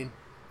so, I mean,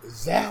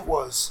 that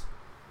was...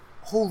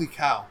 Holy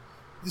cow.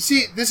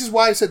 See, this is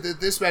why I said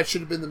that this match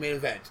should have been the main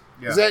event.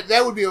 Yeah.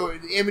 That would be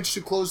an image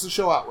to close the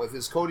show out with,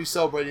 is Cody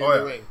celebrating in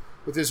the ring.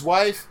 With his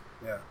wife,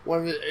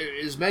 one of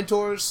his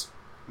mentors.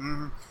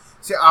 Mm-hmm.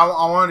 See, I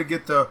wanted to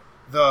get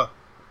the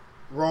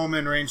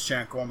Roman Reigns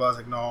chant going, but I was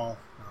like, no.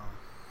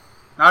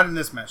 Not in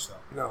this match, though.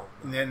 No.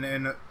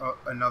 In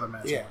another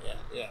match. Yeah.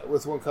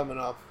 With one coming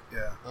up.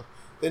 Yeah.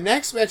 The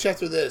next match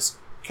after this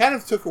kind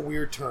of took a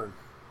weird turn.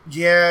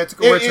 Yeah, it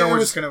took a weird turn. We're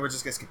just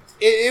gonna skip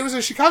it. It was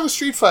a Chicago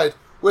street fight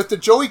with the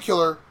Joey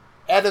Killer,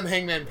 Adam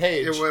Hangman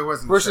Page, it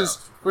wasn't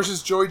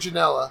versus Joey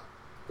Janela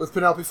with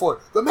Penelope Ford.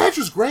 The match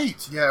was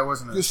great. Yeah, it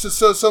wasn't.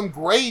 So some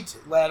great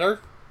ladder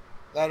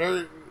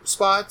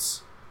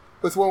spots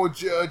with one with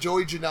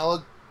Joey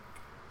Janela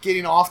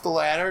getting off the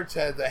ladder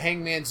to the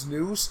Hangman's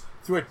noose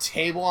through a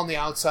table on the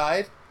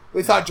outside.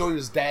 We thought Joey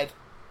was dead.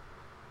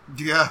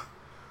 Yeah.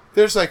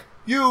 There's like,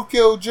 you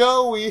killed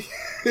Joey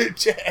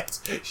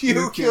chance.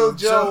 You killed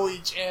Joey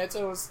chance.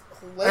 It was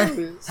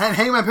hilarious. And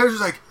Hangman Page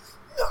was like,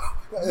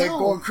 no.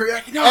 Going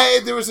crazy. No.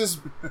 And there was this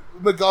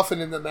MacGuffin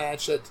in the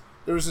match that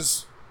there was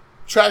this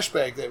trash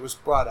bag that was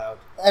brought out.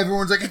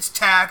 Everyone's like, it's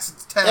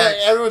tax. Yeah,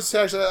 everyone's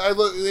tax. I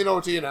look, you know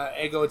what,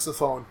 I go, it's the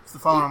phone. It's the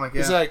phone. I'm like,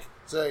 yeah.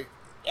 It's like,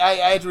 I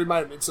had to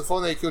remind him, it's the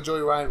phone that he killed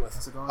Joey Ryan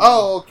with.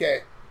 Oh,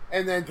 okay.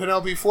 And then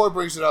Penelope Ford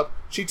brings it up.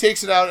 She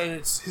takes it out, and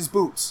it's his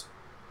boots.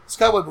 It's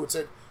cowboy boots.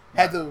 It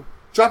had the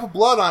drop of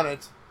blood on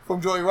it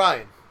from Joey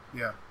Ryan.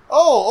 Yeah.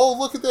 Oh,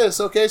 look at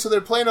this. Okay, so they're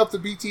playing up the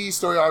BTE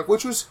story arc,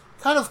 which was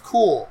kind of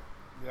cool.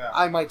 Yeah.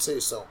 I might say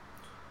so.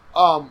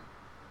 And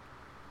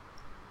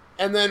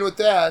then with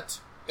that,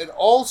 it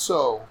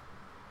also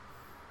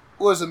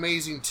was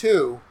amazing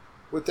too,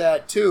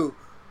 that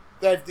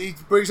he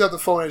brings out the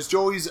phone as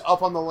Joey's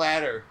up on the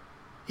ladder.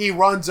 He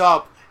runs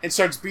up and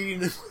starts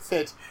beating him with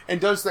it and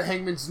does the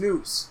Hangman's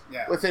noose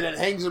with it and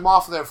hangs him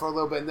off there for a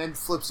little bit and then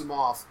flips him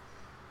off.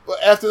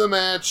 But after the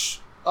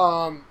match,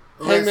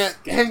 Hangman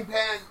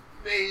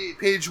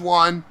Page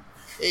won.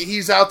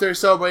 He's out there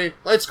celebrating.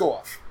 Lights go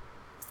off.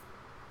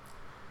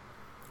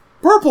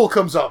 Purple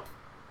comes up.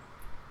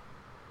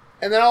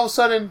 And then all of a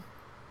sudden,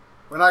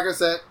 we're not going to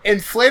say it.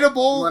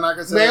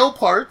 Inflatable male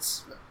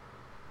parts.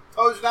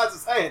 Told you not to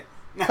say it.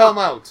 Come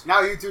out.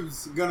 Now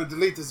YouTube's going to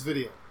delete this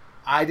video.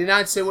 I did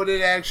not say what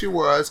it actually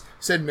was. It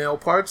said male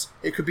parts.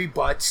 It could be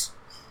butts.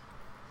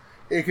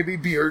 It could be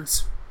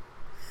beards.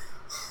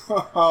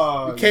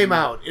 It came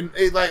out.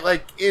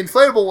 Like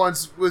inflatable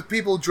ones with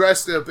people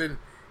dressed up in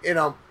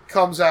them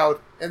comes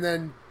out. And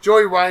then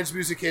Joey Ryan's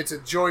music hits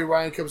and Joey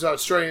Ryan comes out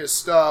straight his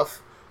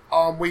stuff.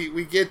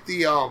 We get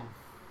the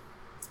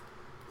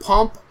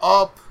pump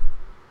up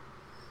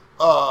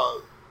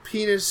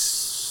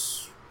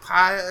penis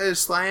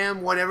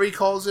slam, whatever he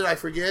calls it, I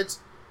forget.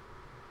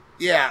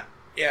 Yeah,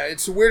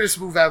 it's the weirdest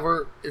move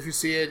ever. If you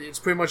see it, it's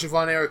pretty much a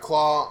Von Erich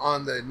claw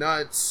on the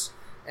nuts,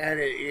 and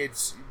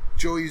it's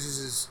Joe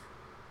uses his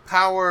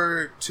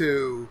power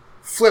to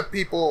flip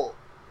people.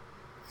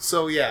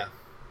 So yeah,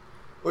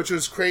 which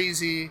was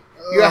crazy.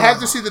 You have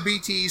to see the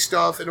BTE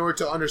stuff in order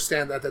to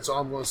understand that. That's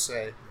all I'm going to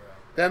say. Yeah.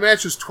 That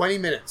match was 20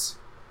 minutes.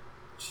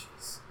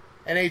 Jeez.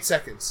 And 8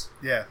 seconds.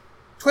 Yeah.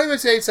 20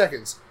 minutes and 8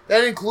 seconds.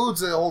 That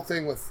includes the whole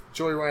thing with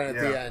Joey Ryan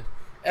at the end.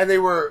 And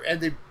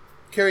they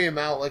carry him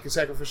out like a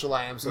sacrificial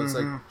lamb, so it's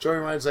like Joey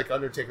Ryan's like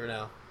Undertaker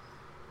now.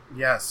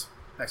 Yes.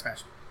 Next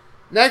match.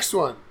 Next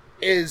one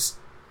is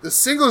the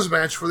singles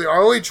match for the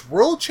ROH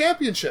World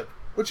Championship,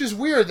 which is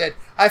weird that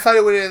I thought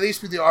it would at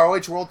least be the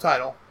ROH World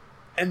title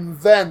and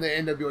then the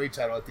NWA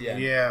title at the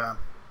end. Yeah.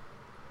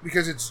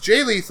 Because it's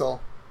Jay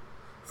Lethal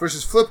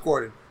versus Flip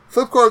Gordon.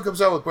 Flip Gordon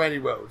comes out with Brandy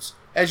Rhodes.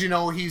 As you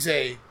know, he's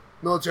a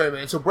military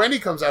man. So Brandy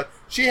comes out.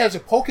 She has her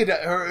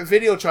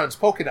Videotron's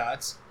polka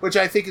dots, which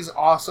I think is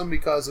awesome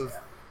because of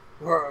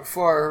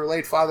her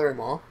late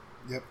father-in-law.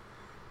 Yep.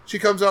 She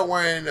comes out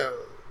wearing a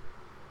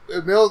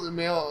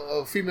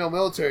female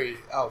military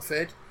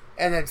outfit,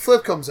 and then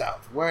Flip comes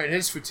out wearing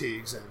his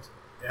fatigues. And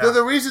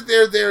the reason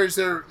they're there is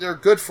they're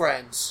good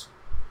friends,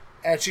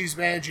 and she's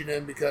managing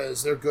them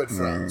because they're good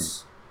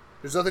friends.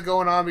 There's nothing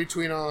going on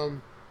between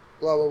them.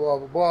 Blah blah blah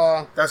blah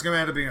blah. That's gonna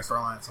end up being a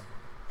storyline at some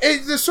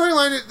point. The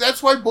storyline.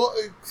 That's why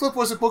Flip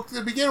wasn't booked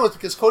to begin with,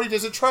 because Cody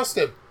doesn't trust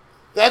him.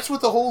 That's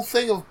what the whole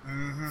thing of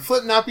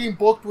Flip not being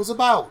booked was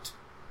about.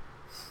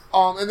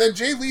 And then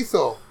Jay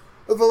Lethal.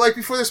 But like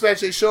before this match,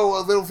 they show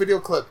a little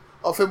video clip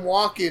of him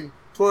walking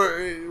to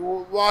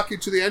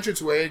the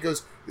entranceway. And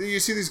goes, you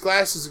see these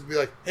glasses and be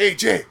like, "Hey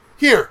Jay,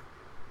 here."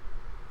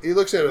 He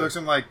looks at him. Looks at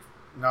him like,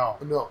 no.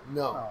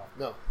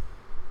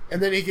 And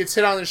then he gets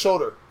hit on the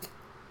shoulder.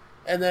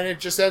 And then it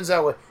just ends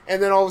that way.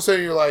 And then all of a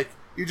sudden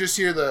you just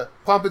hear the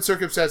pomp and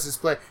circumstances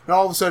play. And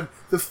all of a sudden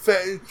the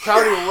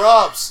crowd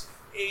erupts.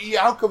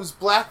 Out comes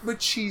Black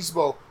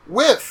Machismo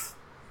with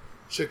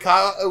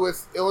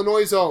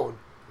Illinois' own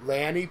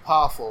Lanny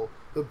Poffo,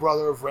 the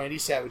brother of Randy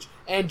Savage.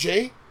 And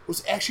Jay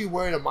was actually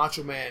wearing a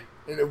Macho Man,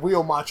 a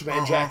real Macho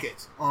Man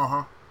jacket.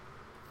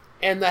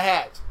 And the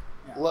hat.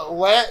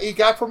 Yeah. He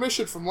got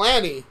permission from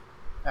Lanny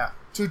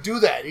to do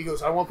that. He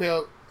goes, "I won't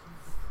pay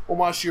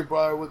homage to your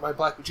brother with my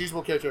Black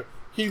Machismo character."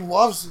 He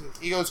loves it.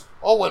 He goes,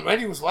 when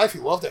Randy was alive, he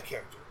loved that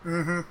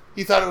character.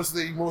 He thought it was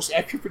the most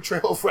accurate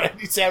portrayal of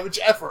Randy Savage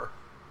ever.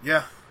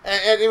 Yeah.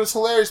 And it was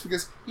hilarious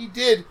because he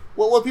did.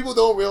 What people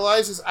don't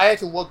realize is I had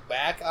to look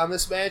back on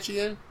this match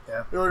again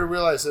in order to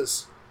realize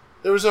this.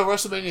 There was a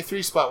WrestleMania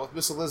 3 spot with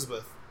Miss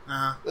Elizabeth.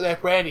 With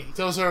that Brandy. He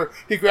tells her,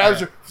 he grabs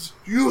her,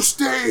 "You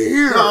stay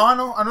here." No, I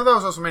know that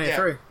was WrestleMania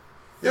 3.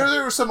 Yeah.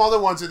 There were some other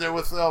ones in there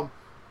with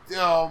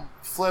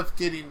Flip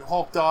getting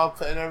hulked up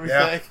and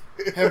everything.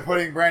 Yeah. Him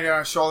putting Brandy on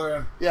his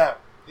shoulder.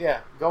 And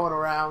going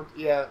around.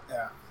 Yeah.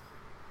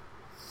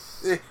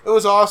 It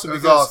was awesome. It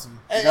was awesome.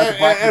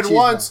 At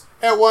once,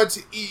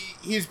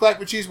 he's Black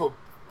Machismo.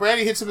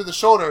 Brandy hits him in the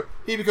shoulder.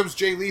 He becomes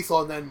Jay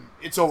Lethal, and then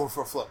it's over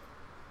for Flip.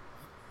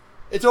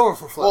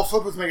 Well,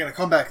 Flip was making a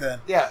comeback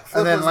then. Yeah.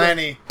 And then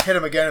Lanny hit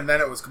him again, and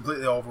then it was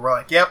completely over. We're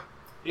like, yep.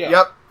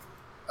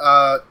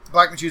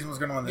 Black Machismo was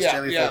going to win this. Jay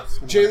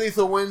Lethal. Jay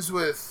Lethal wins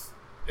with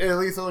a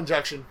lethal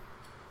injection.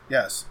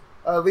 Yes.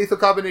 Lethal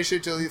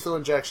combination to lethal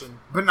injection.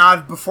 But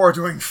not before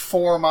doing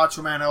 4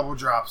 Macho Man elbow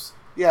drops.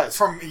 Yes.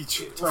 From each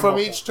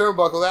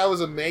turnbuckle. That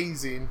was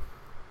amazing.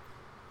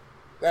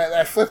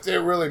 That Flip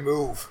didn't really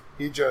move.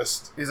 He's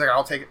like,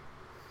 I'll take it.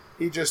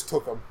 He just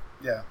took him.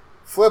 Yeah.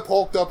 Flip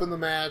hulked up in the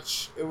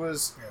match. It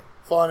was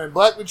fun. And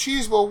Black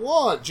Machismo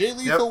won. Jay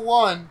Lethal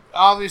won.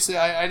 Obviously,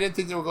 I didn't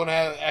think they were going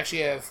to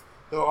actually have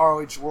the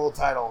ROH World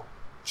title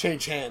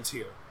change hands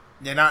here.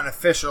 Yeah, not an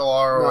official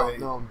ROH.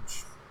 No.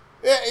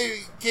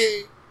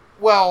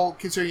 Well,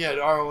 considering you had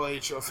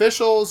ROH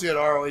officials, you had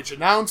ROH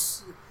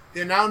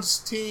the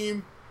announced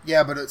team.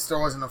 Yeah, but it still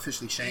wasn't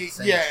officially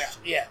changed.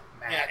 Yeah.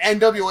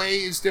 NWA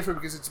is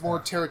different because it's more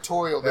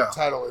territorial than the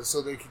title is,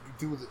 so they could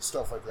do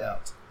stuff like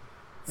that.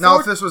 Now,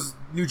 if this was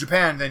New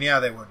Japan, then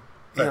they would.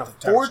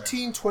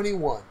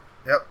 14-21.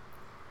 Yep.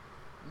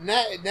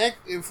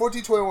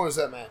 14-21 was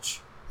that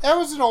match. That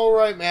was an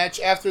alright match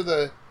after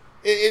it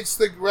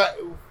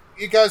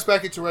got us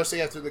back into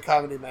wrestling after the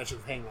comedy match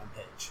with Hangman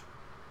Page.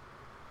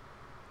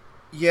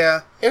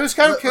 Yeah. It was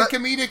kind of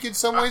comedic in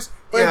some ways,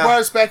 but it brought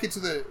us back into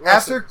the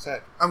wrestling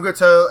set. I'm going to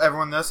tell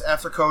everyone this.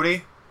 After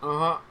Cody,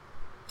 the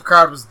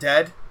crowd was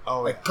dead.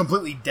 Oh, like,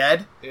 completely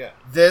dead. Yeah.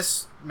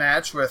 This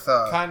match with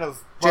kind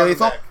of Jay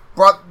Lethal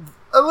brought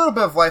a little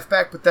bit of life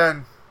back, but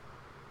then...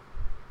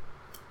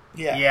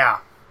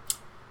 Yeah.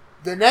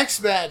 The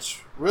next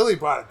match really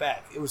brought it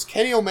back. It was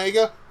Kenny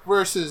Omega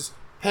versus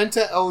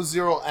Penta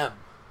L0M.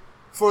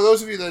 For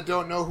those of you that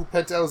don't know who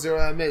Penta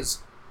L0M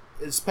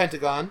is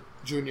Pentagon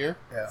Jr.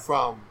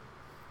 from...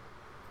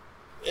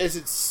 Is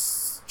it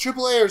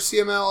AAA or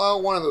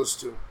CMLL? One of those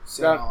two.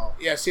 CMLL.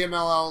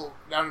 CMLL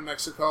down in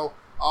Mexico.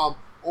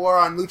 Or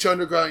on Lucha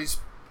Underground,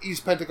 he's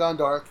Pentagon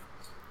Dark.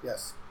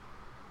 Yes.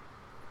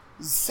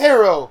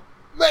 Zero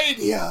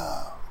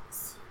Mania.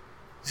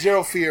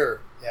 Zero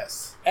Fear.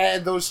 Yes.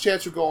 And those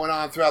chants were going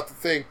on throughout the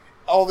thing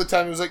all the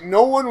time. It was like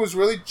no one was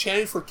really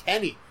chanting for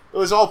Kenny. It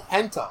was all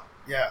Penta.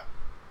 Yeah.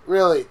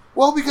 Really.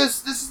 Well,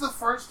 because this is the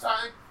first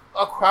time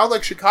a crowd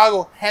like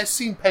Chicago has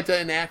seen Penta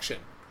in action.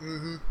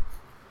 Mm-hmm.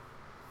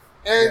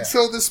 And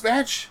so this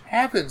match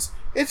happens.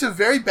 It's a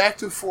very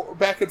back and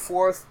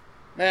forth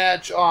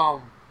match.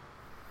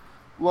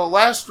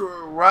 Last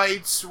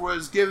rights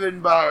was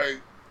given by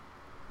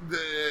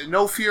the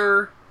No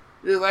Fear.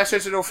 The last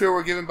rights of No Fear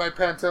were given by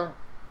Penta.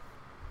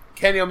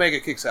 Kenny Omega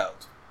kicks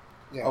out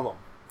of him.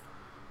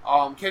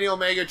 Kenny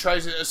Omega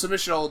tries a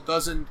submission hold,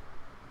 doesn't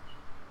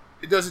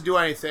do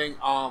anything.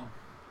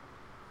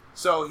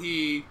 So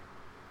he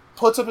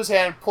puts up his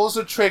hand, pulls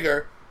the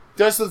trigger,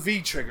 does the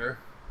V trigger.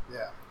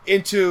 Yeah.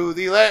 Into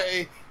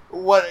the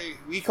what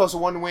he calls a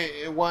one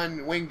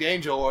winged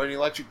angel or an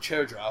electric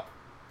chair drop.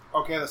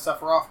 Okay, the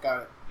Sephiroth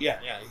got it.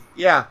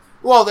 Yeah.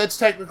 Well, that's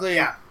technically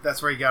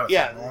that's where he got it.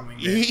 Yeah, from,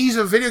 he's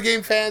a video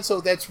game fan,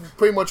 so that's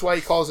pretty much why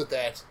he calls it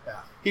that.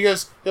 Yeah. He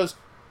goes.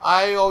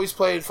 I always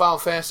played Final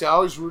Fantasy. I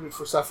always rooted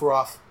for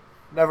Sephiroth,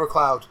 never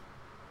Cloud.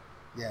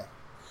 Yeah.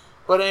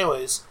 But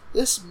anyways,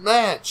 this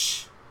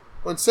match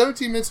went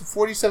 17 minutes and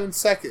 47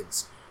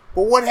 seconds.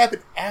 But what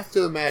happened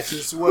after the match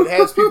is what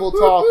has people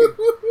talking.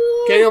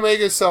 Kenny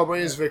Omega is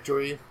celebrating his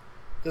victory.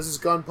 Does his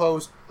gun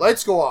pose.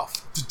 Lights go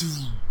off.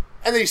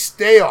 And they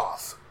stay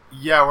off.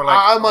 Yeah, we're like...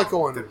 I'm like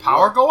going... Did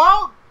power go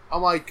out?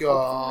 I'm like,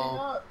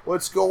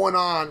 what's going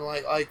on?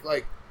 Like,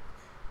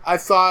 I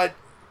thought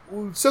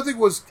something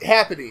was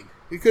happening.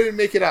 We couldn't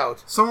make it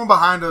out. Someone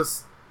behind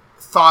us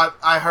thought...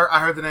 I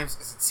heard the names.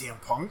 Is it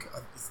CM Punk?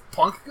 Is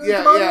Punk?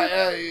 Yeah.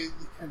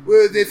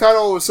 They thought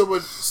it was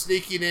someone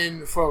sneaking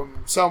in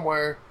from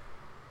somewhere.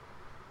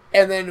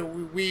 And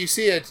then we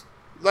see it.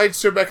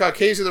 Lights turn back on.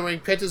 Kenny's in the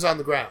ring. Penta's on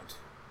the ground.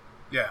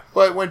 Yeah.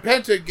 But when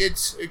Penta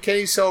gets...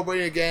 Kenny's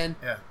celebrating again.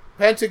 Yeah.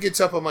 Penta gets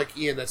up. I'm like,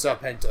 Ian, that's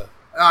not Penta.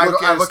 I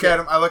look at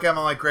him.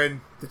 I'm like,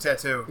 grading the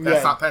tattoo.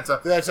 That's not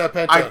Penta. That's not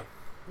Penta.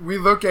 We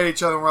look at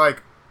each other and we're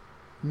like...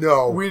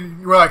 No. We're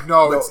like,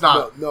 no, it's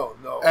not. No.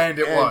 And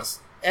it was.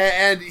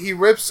 And he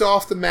rips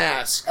off the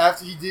mask.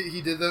 After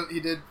he did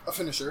a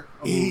finisher.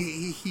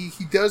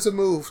 He does a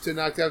move to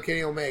knock down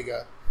Kenny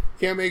Omega.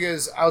 Kenny Omega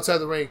is outside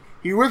the ring.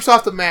 He rips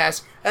off the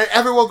mask, and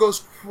everyone goes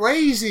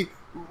crazy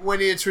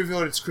when it's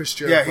revealed it's Chris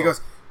Jericho. Yeah, he goes.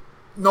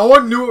 No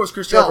one knew it was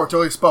Chris Jericho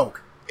until he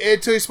spoke.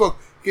 Until he spoke,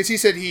 because he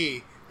said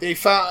they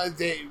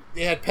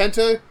had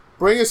Penta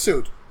bring a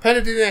suit.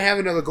 Penta didn't have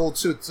another gold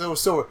suit, so it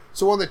was silver.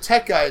 So one of the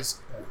tech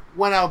guys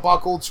went out and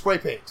bought gold spray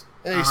paint,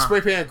 and they spray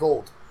painted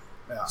gold.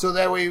 Yeah. So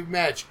that way he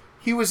match.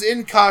 He was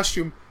in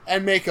costume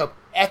and makeup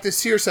at the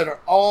Sears Center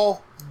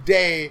all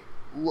day.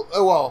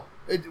 Well,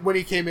 when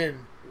he came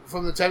in,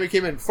 from the time he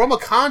came in from a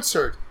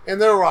concert in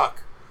Little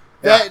Rock,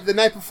 the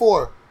night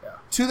before,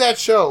 to that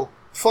show,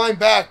 flying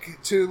back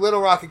to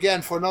Little Rock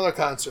again for another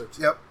concert.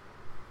 Yep.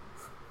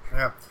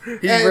 Yeah.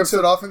 He rips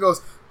it off and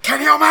goes,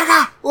 Kenny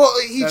Omega! Well,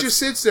 he just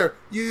sits there.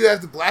 You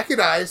have the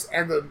blackened eyes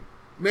and the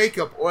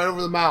makeup right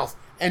over the mouth,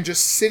 and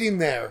just sitting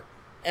there,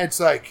 and it's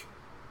like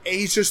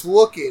he's just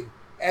looking.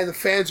 And the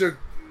fans are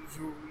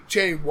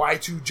chanting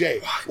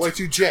Y2J,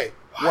 Y2J,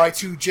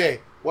 Y2J,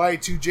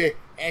 Y2J.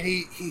 And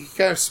he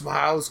kind of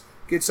smiles,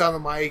 gets on the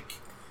mic,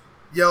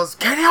 yells,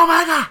 Kenny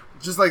Omega!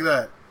 Just like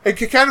that. And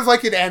kind of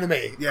like an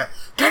anime. Yeah.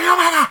 Kenny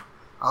Omega!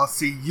 I'll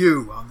see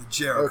you on the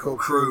Jericho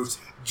Cruise.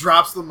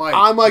 Drops the mic.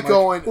 I'm like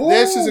going,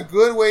 this is a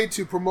good way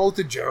to promote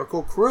the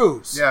Jericho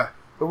Cruise. Yeah.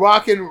 The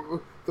Rock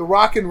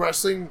and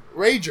Wrestling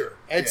Rager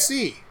at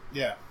sea.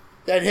 Yeah.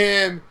 That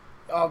him...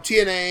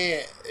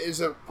 TNA is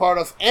a part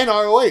of, and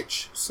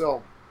ROH,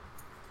 so,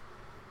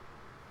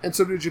 and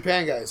some New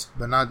Japan guys,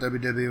 but not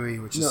WWE,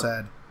 which is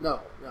sad. No.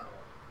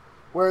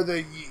 Where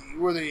the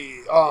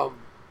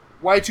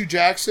Y2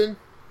 Jackson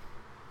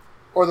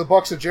or the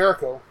Bucks of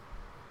Jericho,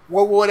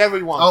 whatever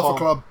you want, Alpha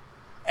Club,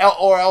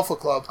 or Alpha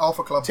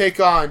Club, take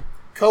on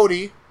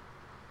Cody,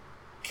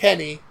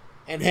 Kenny,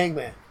 and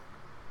Hangman.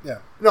 Yeah.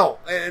 No,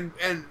 and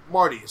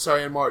Marty.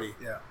 Sorry, and Marty.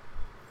 Yeah.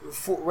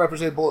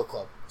 Represent Bullet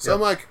Club. So I'm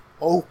like,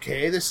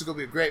 okay, this is gonna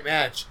be a great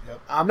match.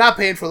 Yep. I'm not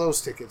paying for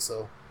those tickets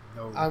though.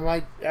 No. I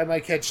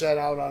might catch that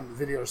out on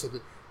video or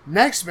something.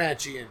 Next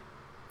match, Ian.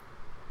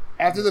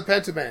 After the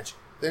Penta match,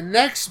 the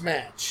next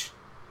match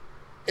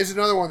is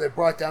another one that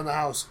brought down the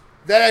house.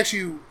 That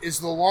actually is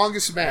the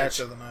longest match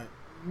of the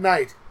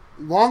night.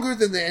 Longer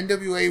than the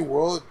NWA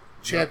World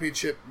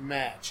Championship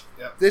match.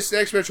 Yep. This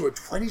next match was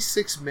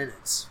 26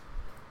 minutes.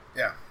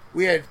 Yeah.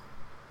 We had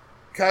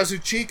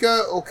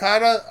Kazuchika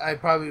Okada, I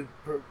probably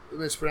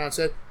mispronounced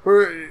that,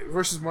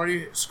 versus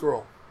Marty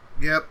Scurll.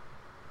 Yep.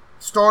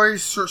 Story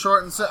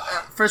short and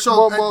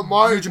official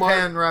New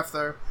Japan ref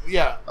there.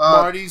 Yeah.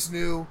 Marty's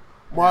new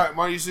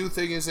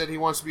thing is that he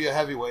wants to be a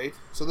heavyweight.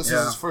 So this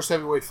is his first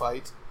heavyweight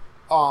fight.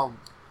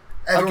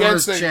 Everyone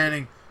was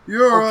chanting,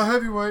 "You're a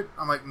heavyweight."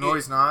 I'm like, no,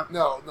 he's not.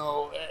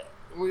 No.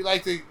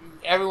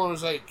 Everyone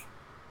was like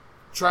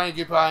trying to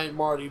get behind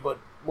Marty, but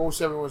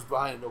most everyone was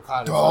behind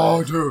Okada.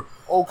 Oh, dude.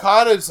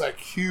 Okada's like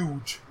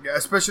huge. Yeah,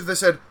 especially if they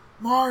said,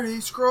 Marty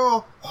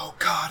Scurll,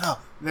 Okada.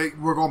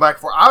 We're going back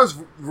for. I was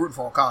rooting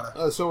for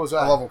Okada. So was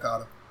I. I love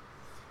Okada.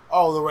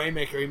 Oh, the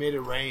Rainmaker. He made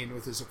it rain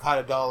with his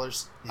Okada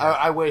dollars. Yeah.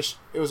 I wish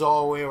it was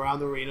all the way around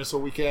the arena so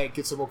we could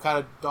get some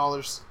Okada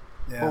dollars.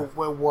 Yeah.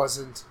 But it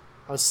wasn't.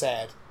 I was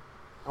sad.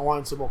 I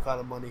wanted some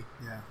Okada money.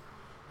 Yeah.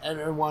 And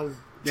I wanted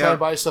to try to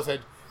buy stuff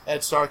at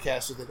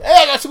StarCast with it.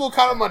 Hey, I got some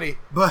Okada money.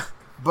 But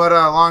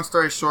long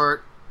story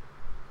short,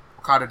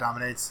 Okada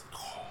dominates.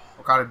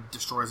 Okada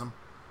destroys him.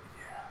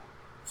 Yeah.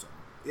 So,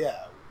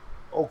 yeah.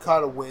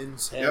 Okada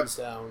wins, hands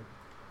down.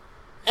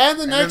 And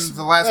the last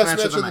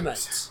match of the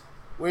night.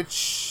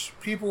 Which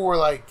people were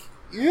like,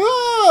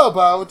 yeah,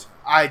 about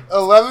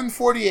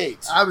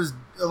 11:48.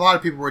 A lot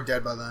of people were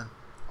dead by then.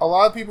 A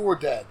lot of people were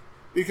dead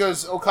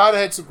because Okada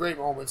had some great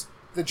moments.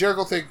 The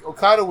Jericho thing,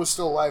 Okada was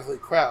still a lively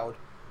crowd.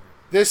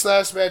 This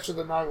last match of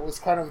the night was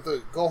kind of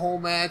the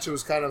go-home match. It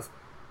was kind of,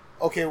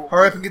 okay.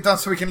 Hurry up and get done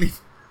so we can leave.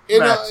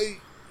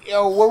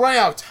 We're running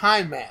out of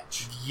time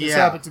match. Yeah. This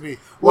happened to me.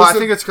 Well, I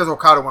think it's because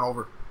Okada went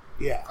over.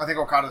 Yeah. I think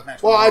Okada's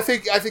match Well, went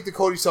over. I think the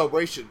Cody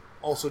celebration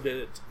also did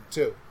it,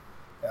 too.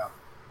 Yeah.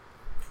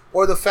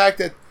 Or the fact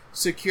that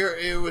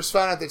it was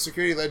found out that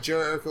security led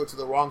Jericho to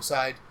the wrong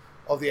side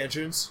of the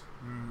entrance.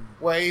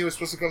 Where he was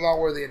supposed to come out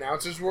where the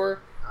announcers were.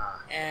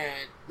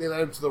 And they led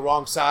him to the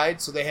wrong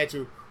side, so they had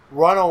to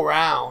run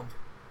around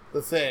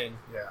the thing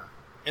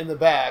in the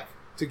back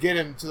to get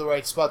him to the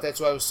right spot. That's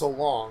why it was so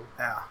long.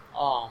 Yeah.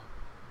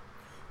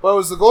 But it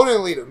was the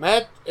Golden Leader,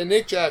 Matt and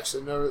Nick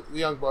Jackson, the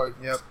Young Bucks,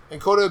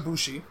 and Kota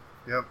Ibushi,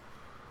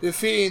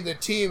 defeating the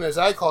team, as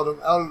I called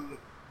them, El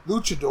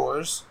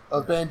Luchadors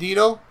of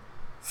Bandito,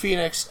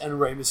 Phoenix, and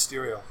Rey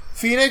Mysterio.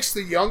 Phoenix,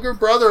 the younger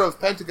brother of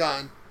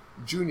Pentagon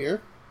Jr.,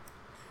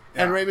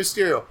 and Rey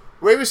Mysterio.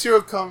 Rey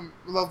Mysterio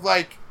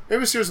Rey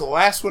Mysterio's the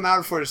last one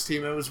out for his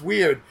team. And it was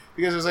weird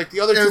because it was like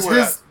the other two were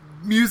his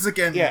music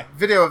and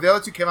video of the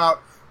other two came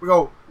out. We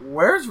go,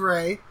 where's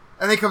Ray?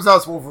 And then he comes out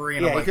as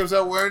Wolverine. Yeah, he comes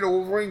out wearing a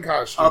Wolverine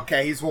costume.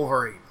 Okay, he's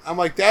Wolverine. I'm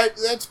like,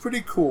 that's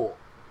pretty cool.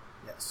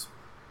 Yes.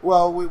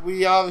 Well,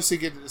 we obviously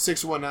get the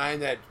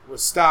 619 that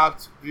was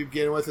stopped to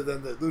begin with, and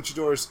then the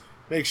Luchadors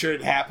make sure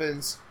it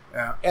happens.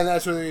 Yeah. And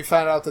that's when they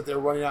find out that they're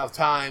running out of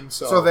time.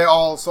 So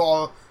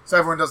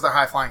everyone does their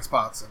high flying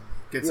spots and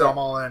gets them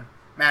all in.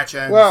 Match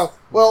ends.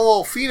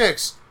 Well,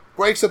 Phoenix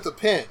breaks up the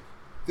pin.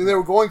 Then they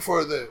were going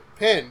for the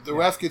pin. The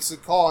ref gets the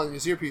call on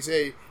his earpiece,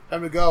 hey,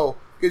 time to go.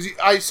 Because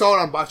I saw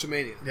it on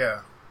Botchamania.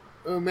 Yeah.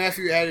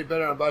 Matthew had it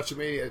better on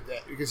Botchamania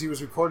because he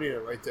was recording it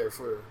right there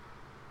for it.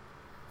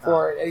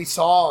 And he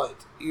saw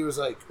it. He was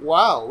like,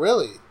 wow,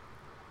 really?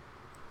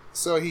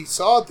 So he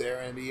saw it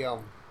there and he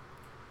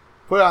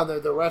put it on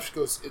there. The ref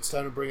goes, it's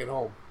time to bring it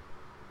home.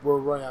 We're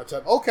running out of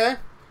time. Okay.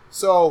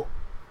 So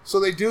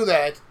they do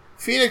that.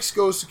 Phoenix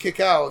goes to kick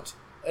out,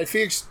 and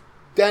Phoenix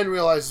then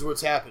realizes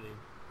what's happening.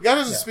 The guy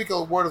doesn't speak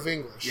a word of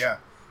English. Yeah.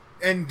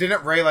 And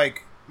didn't Ray,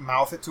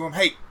 mouth it to him?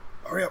 Hey,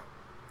 hurry up.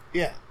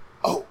 Yeah.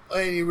 Oh,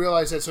 and he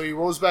realized that, so he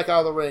rolls back out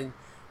of the ring.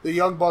 The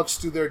Young Bucks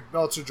do their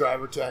Meltzer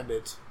driver to end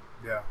it.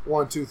 Yeah.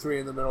 1, 2, 3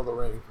 in the middle of the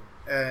ring.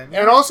 And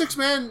all 6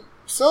 men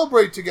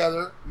celebrate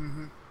together.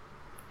 Mm-hmm.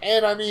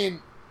 And, I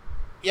mean,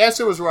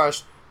 yes, it was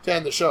rushed to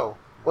end the show,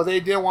 but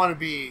they didn't want to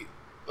be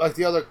like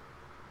the other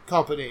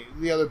company,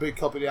 the other big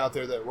company out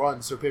there that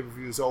runs their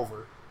pay-per-views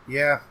over.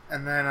 Yeah,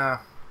 and then, and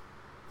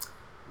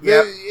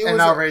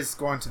now Ray's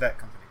going to that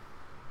company.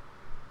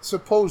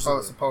 Supposedly.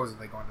 Oh,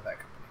 supposedly going to that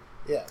company.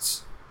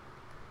 Yes.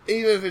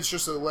 Even if it's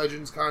just a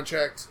Legends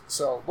contract.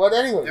 So, but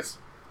anyways,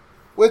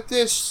 with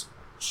this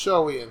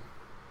show, Ian,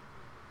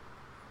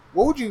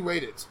 what would you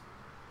rate it?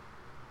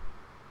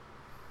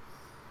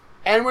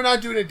 And we're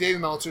not doing a David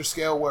Meltzer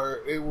scale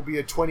where it will be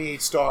a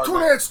 28 star.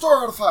 28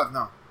 star out of 5,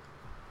 no.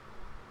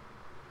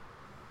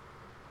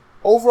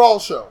 Overall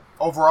show.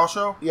 Overall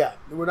show? Yeah.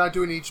 We're not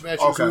doing each match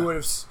as we would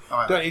have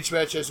done each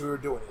match as we were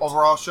doing it.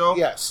 Overall show?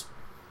 Yes.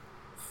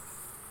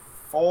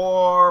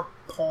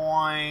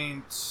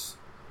 4.25?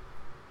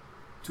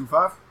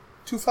 2.5?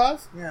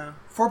 Yeah.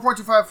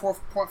 4.25,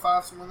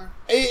 4.5, somewhere in there.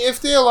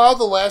 If they allow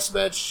the last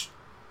match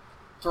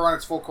to run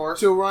its full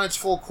course,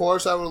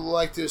 I would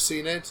like to have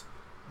seen it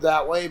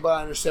that way, but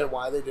I understand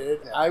why they did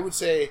it. Yeah. I would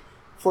say,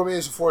 for me,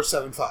 it's a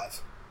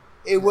 4.75.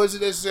 It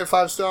wasn't necessarily a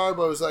 5 star,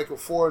 but it was like a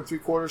 4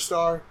 3/4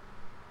 star.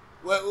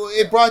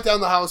 It brought down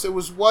the house. It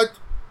was what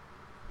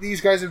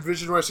these guys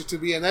envisioned wrestling to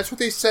be, and that's what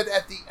they said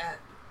at the end.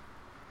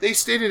 They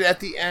stated at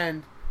the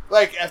end,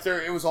 like after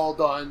it was all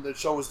done, the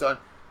show was done,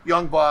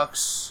 Young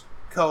Bucks,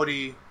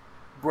 Cody,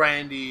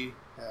 Brandy,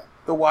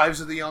 the wives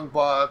of the Young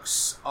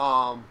Bucks,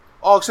 all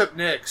except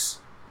Nick's.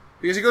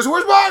 Because he goes,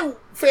 where's my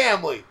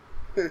family?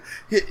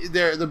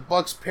 The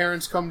Bucks'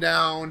 parents come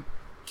down,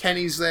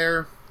 Kenny's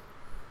there.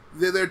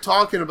 They're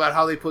talking about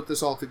how they put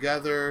this all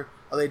together,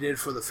 how they did it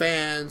for the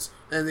fans,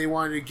 and they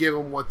wanted to give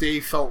them what they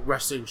felt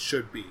wrestling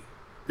should be.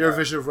 Their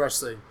vision of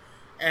wrestling.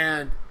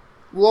 And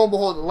lo and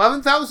behold,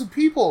 11,000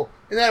 people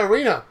in that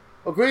arena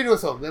agreed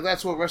with them that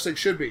that's what wrestling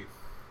should be.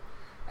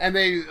 And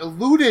they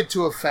alluded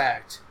to a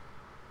fact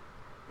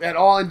that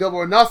All In Double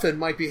or Nothing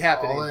might be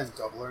happening. All In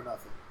Double or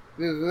Nothing.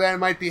 That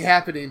might be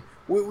happening.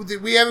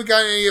 We haven't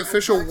got any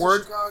official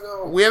word.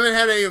 We haven't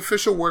had any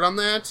official word on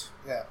that.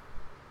 Yeah.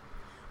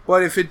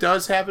 But if it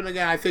does happen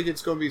again, I think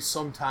it's going to be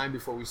some time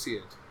before we see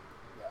it.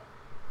 Yeah.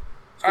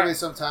 It's going to be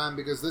some time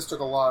because this took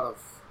a lot of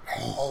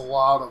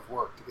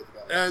work to get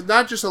together.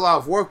 Not just a lot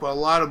of work, but a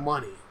lot of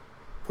money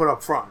put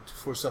up front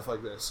for stuff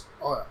like this.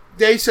 Oh yeah.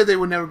 They said they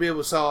would never be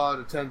able to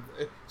sell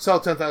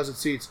 10,000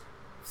 seats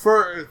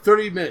for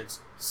 30 minutes.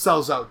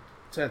 Sells out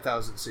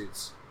 10,000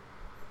 seats.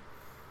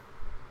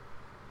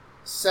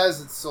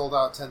 Says it's sold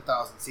out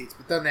 10,000 seats,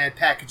 but then they had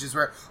packages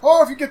where,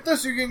 if you get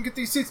this, you can get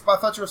these seats. But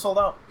I thought you were sold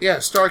out. Yeah,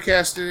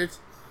 StarCast did it.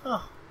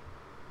 Oh.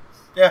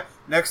 Yeah.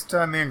 Next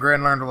time me and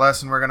Gran learned a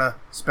lesson, we're gonna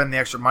spend the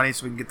extra money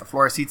so we can get the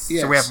floor seats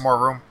so we Yes. have more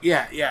room.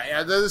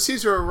 Yeah. The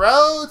seats were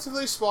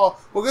relatively small.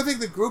 Well, good thing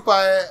the group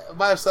I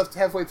might have left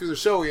halfway through the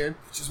show, Ian.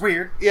 Which is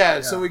weird.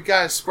 Yeah, so we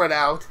got spread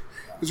out.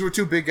 Because we're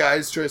two big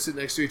guys trying to sit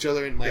next to each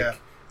other in,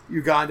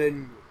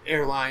 Ugandan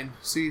airline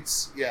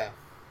seats. Yeah.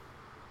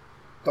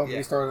 Don't get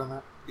me started on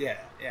that. Yeah.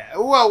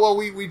 Well,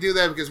 we do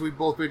that because we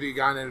both been to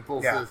Uganda and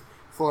both have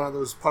flown on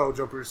those puddle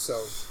jumpers,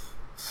 so...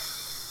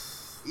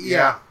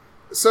 Yeah.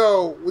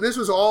 So, this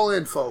was all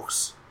in,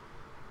 folks.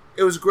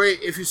 It was great.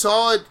 If you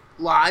saw it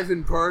live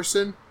in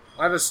person,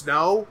 let us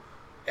know.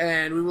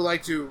 And we would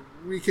like to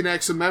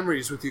reconnect some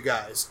memories with you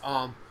guys.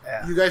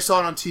 You guys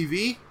saw it on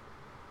TV?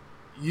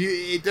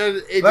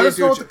 Let us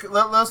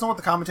know what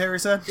the commentary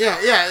said.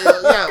 Yeah.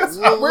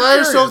 Well, let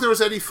us know if there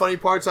was any funny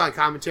parts on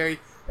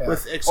commentary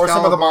with Excalibur. Or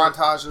some of the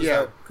montages.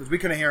 Yeah. Because we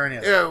couldn't hear any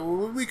of it. Yeah,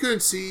 we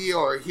couldn't see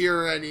or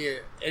hear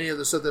any of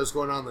the stuff that was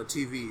going on the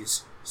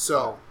TVs.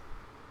 So...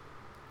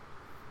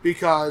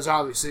 Because,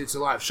 obviously, it's a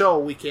live show,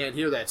 we can't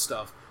hear that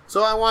stuff.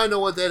 So I want to know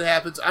what that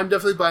happens. I'm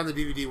definitely buying the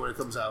DVD when it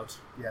comes out.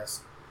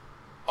 Yes.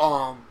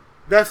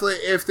 Definitely,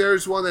 if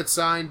there's one that's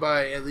signed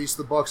by at least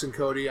the Bucks and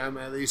Cody, I'm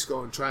at least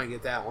going to try and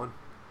get that one.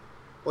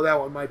 Well, that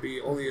one might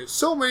be only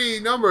so many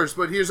numbers,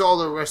 but here's all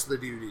the rest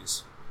of the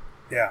DVDs.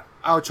 Yeah.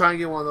 I'll try and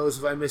get one of those.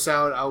 If I miss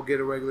out, I'll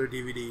get a regular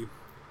DVD.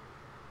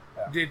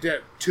 Did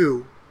that,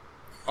 too.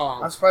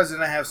 I'm surprised they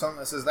didn't have something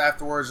that says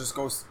afterwards, just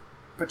go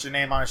put your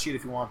name on a sheet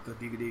if you want the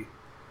DVD.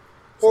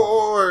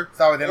 Or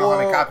that way they don't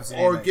have any copies.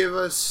 Or give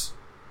us,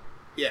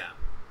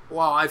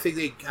 Well, I think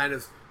they kind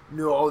of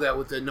knew that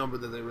with the number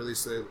that they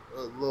released, a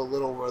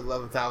little over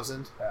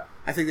 11,000. Yeah.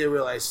 I think they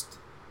realized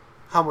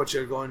how much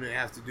they're going to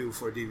have to do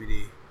for a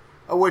DVD.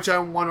 Which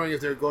I'm wondering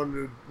if they're going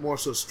to more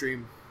so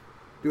do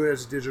it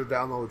as a digital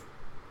download,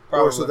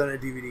 Probably. more so than a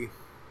DVD,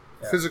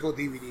 physical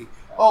DVD.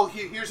 Oh,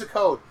 here's a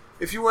code.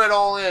 If you were at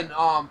All In,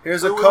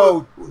 here's a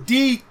code.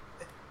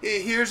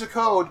 Here's a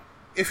code.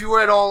 If you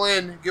were at All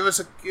In,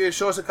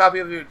 show us a copy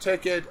of your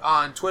ticket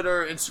on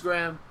Twitter,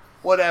 Instagram,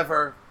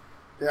 whatever.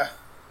 Yeah.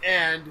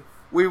 And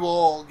we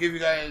will send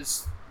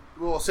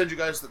you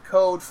guys the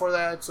code for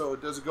that, so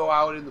it doesn't go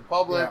out in the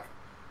public. Yeah.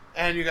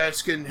 And you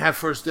guys can have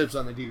first dibs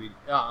on the DVD,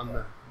 on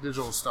the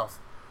digital stuff.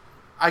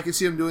 I can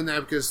see them doing that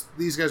because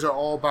these guys are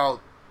all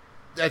about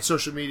that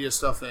social media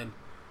stuff and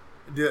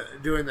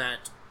doing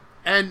that.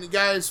 And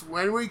guys,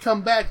 when we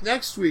come back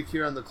next week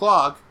here on the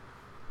CLOG,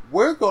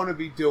 we're going to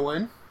be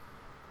doing...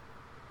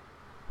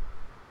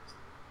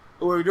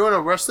 We're doing a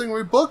wrestling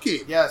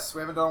rebooking. Yes,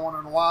 we haven't done one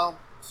in a while,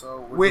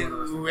 so we're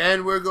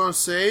going to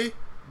say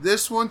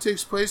this one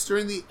takes place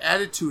during the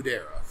Attitude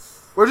Era.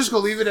 We're just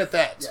going to leave it at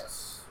that.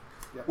 Yes.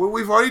 Yep.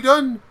 We've already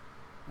done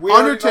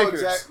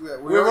Undertaker's.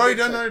 We've already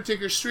done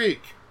Undertaker's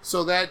streak,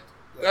 so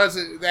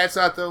that's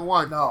not the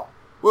one. No.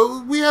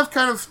 Well, we have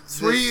kind of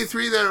three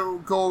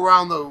that go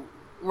around the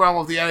realm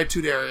of the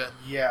Attitude Era.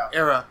 Yeah.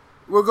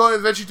 We're going to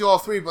eventually do all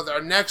three, but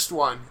our next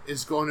one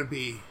is going to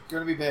be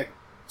big.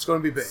 It's going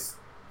to be big.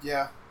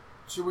 Yeah.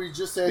 Should we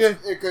just say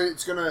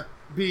it's going to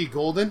be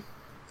golden?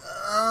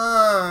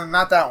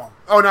 Not that one.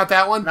 Oh, not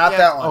that one? Not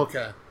that one.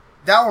 Okay.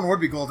 That one would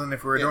be golden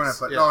if we were doing it,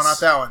 but no, not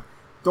that one.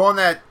 The one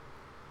that,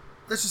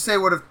 let's just say,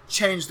 would have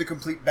changed the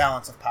complete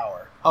balance of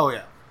power. Oh,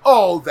 yeah.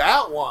 Oh,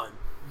 that one.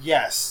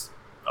 Yes.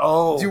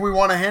 Oh. Do we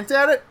want to hint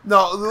at it?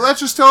 No, let's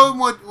just tell them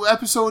what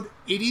episode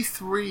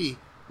 83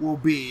 will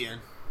be in.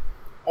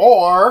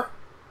 Or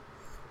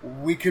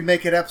we could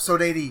make it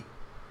episode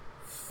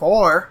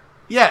 84.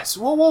 Yes,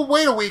 we'll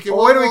wait a week.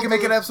 We'll wait a week and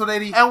make it episode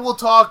 80. And we'll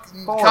talk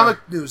comic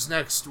news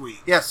next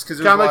week. Yes, because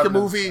comic and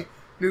movie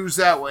news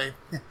that way.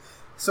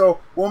 So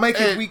we'll make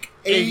it week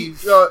 80.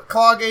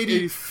 CLOG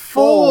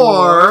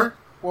 84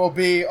 will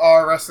be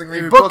our wrestling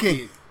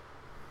rebooking.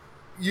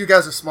 You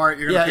guys are smart.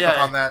 You're going to pick up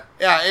on that.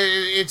 Yeah,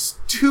 it's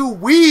 2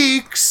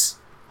 weeks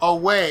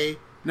away,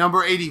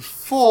 number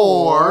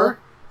 84.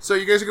 So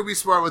you guys are going to be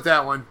smart with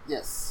that one.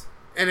 Yes.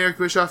 And Eric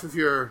Bischoff, if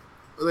you're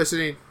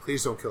listening,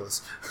 please don't kill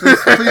us. please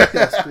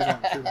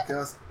don't kill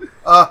us.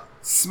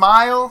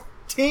 Smile,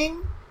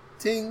 ting.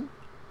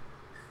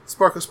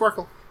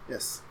 Sparkle.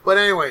 Yes. But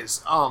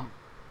anyways,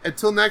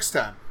 until next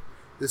time,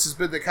 this has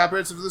been the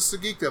Comprehensive List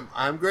of Geekdom.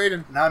 I'm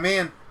Graydon. And I'm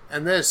Ian.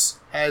 And this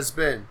has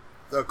been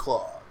The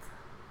CLOG.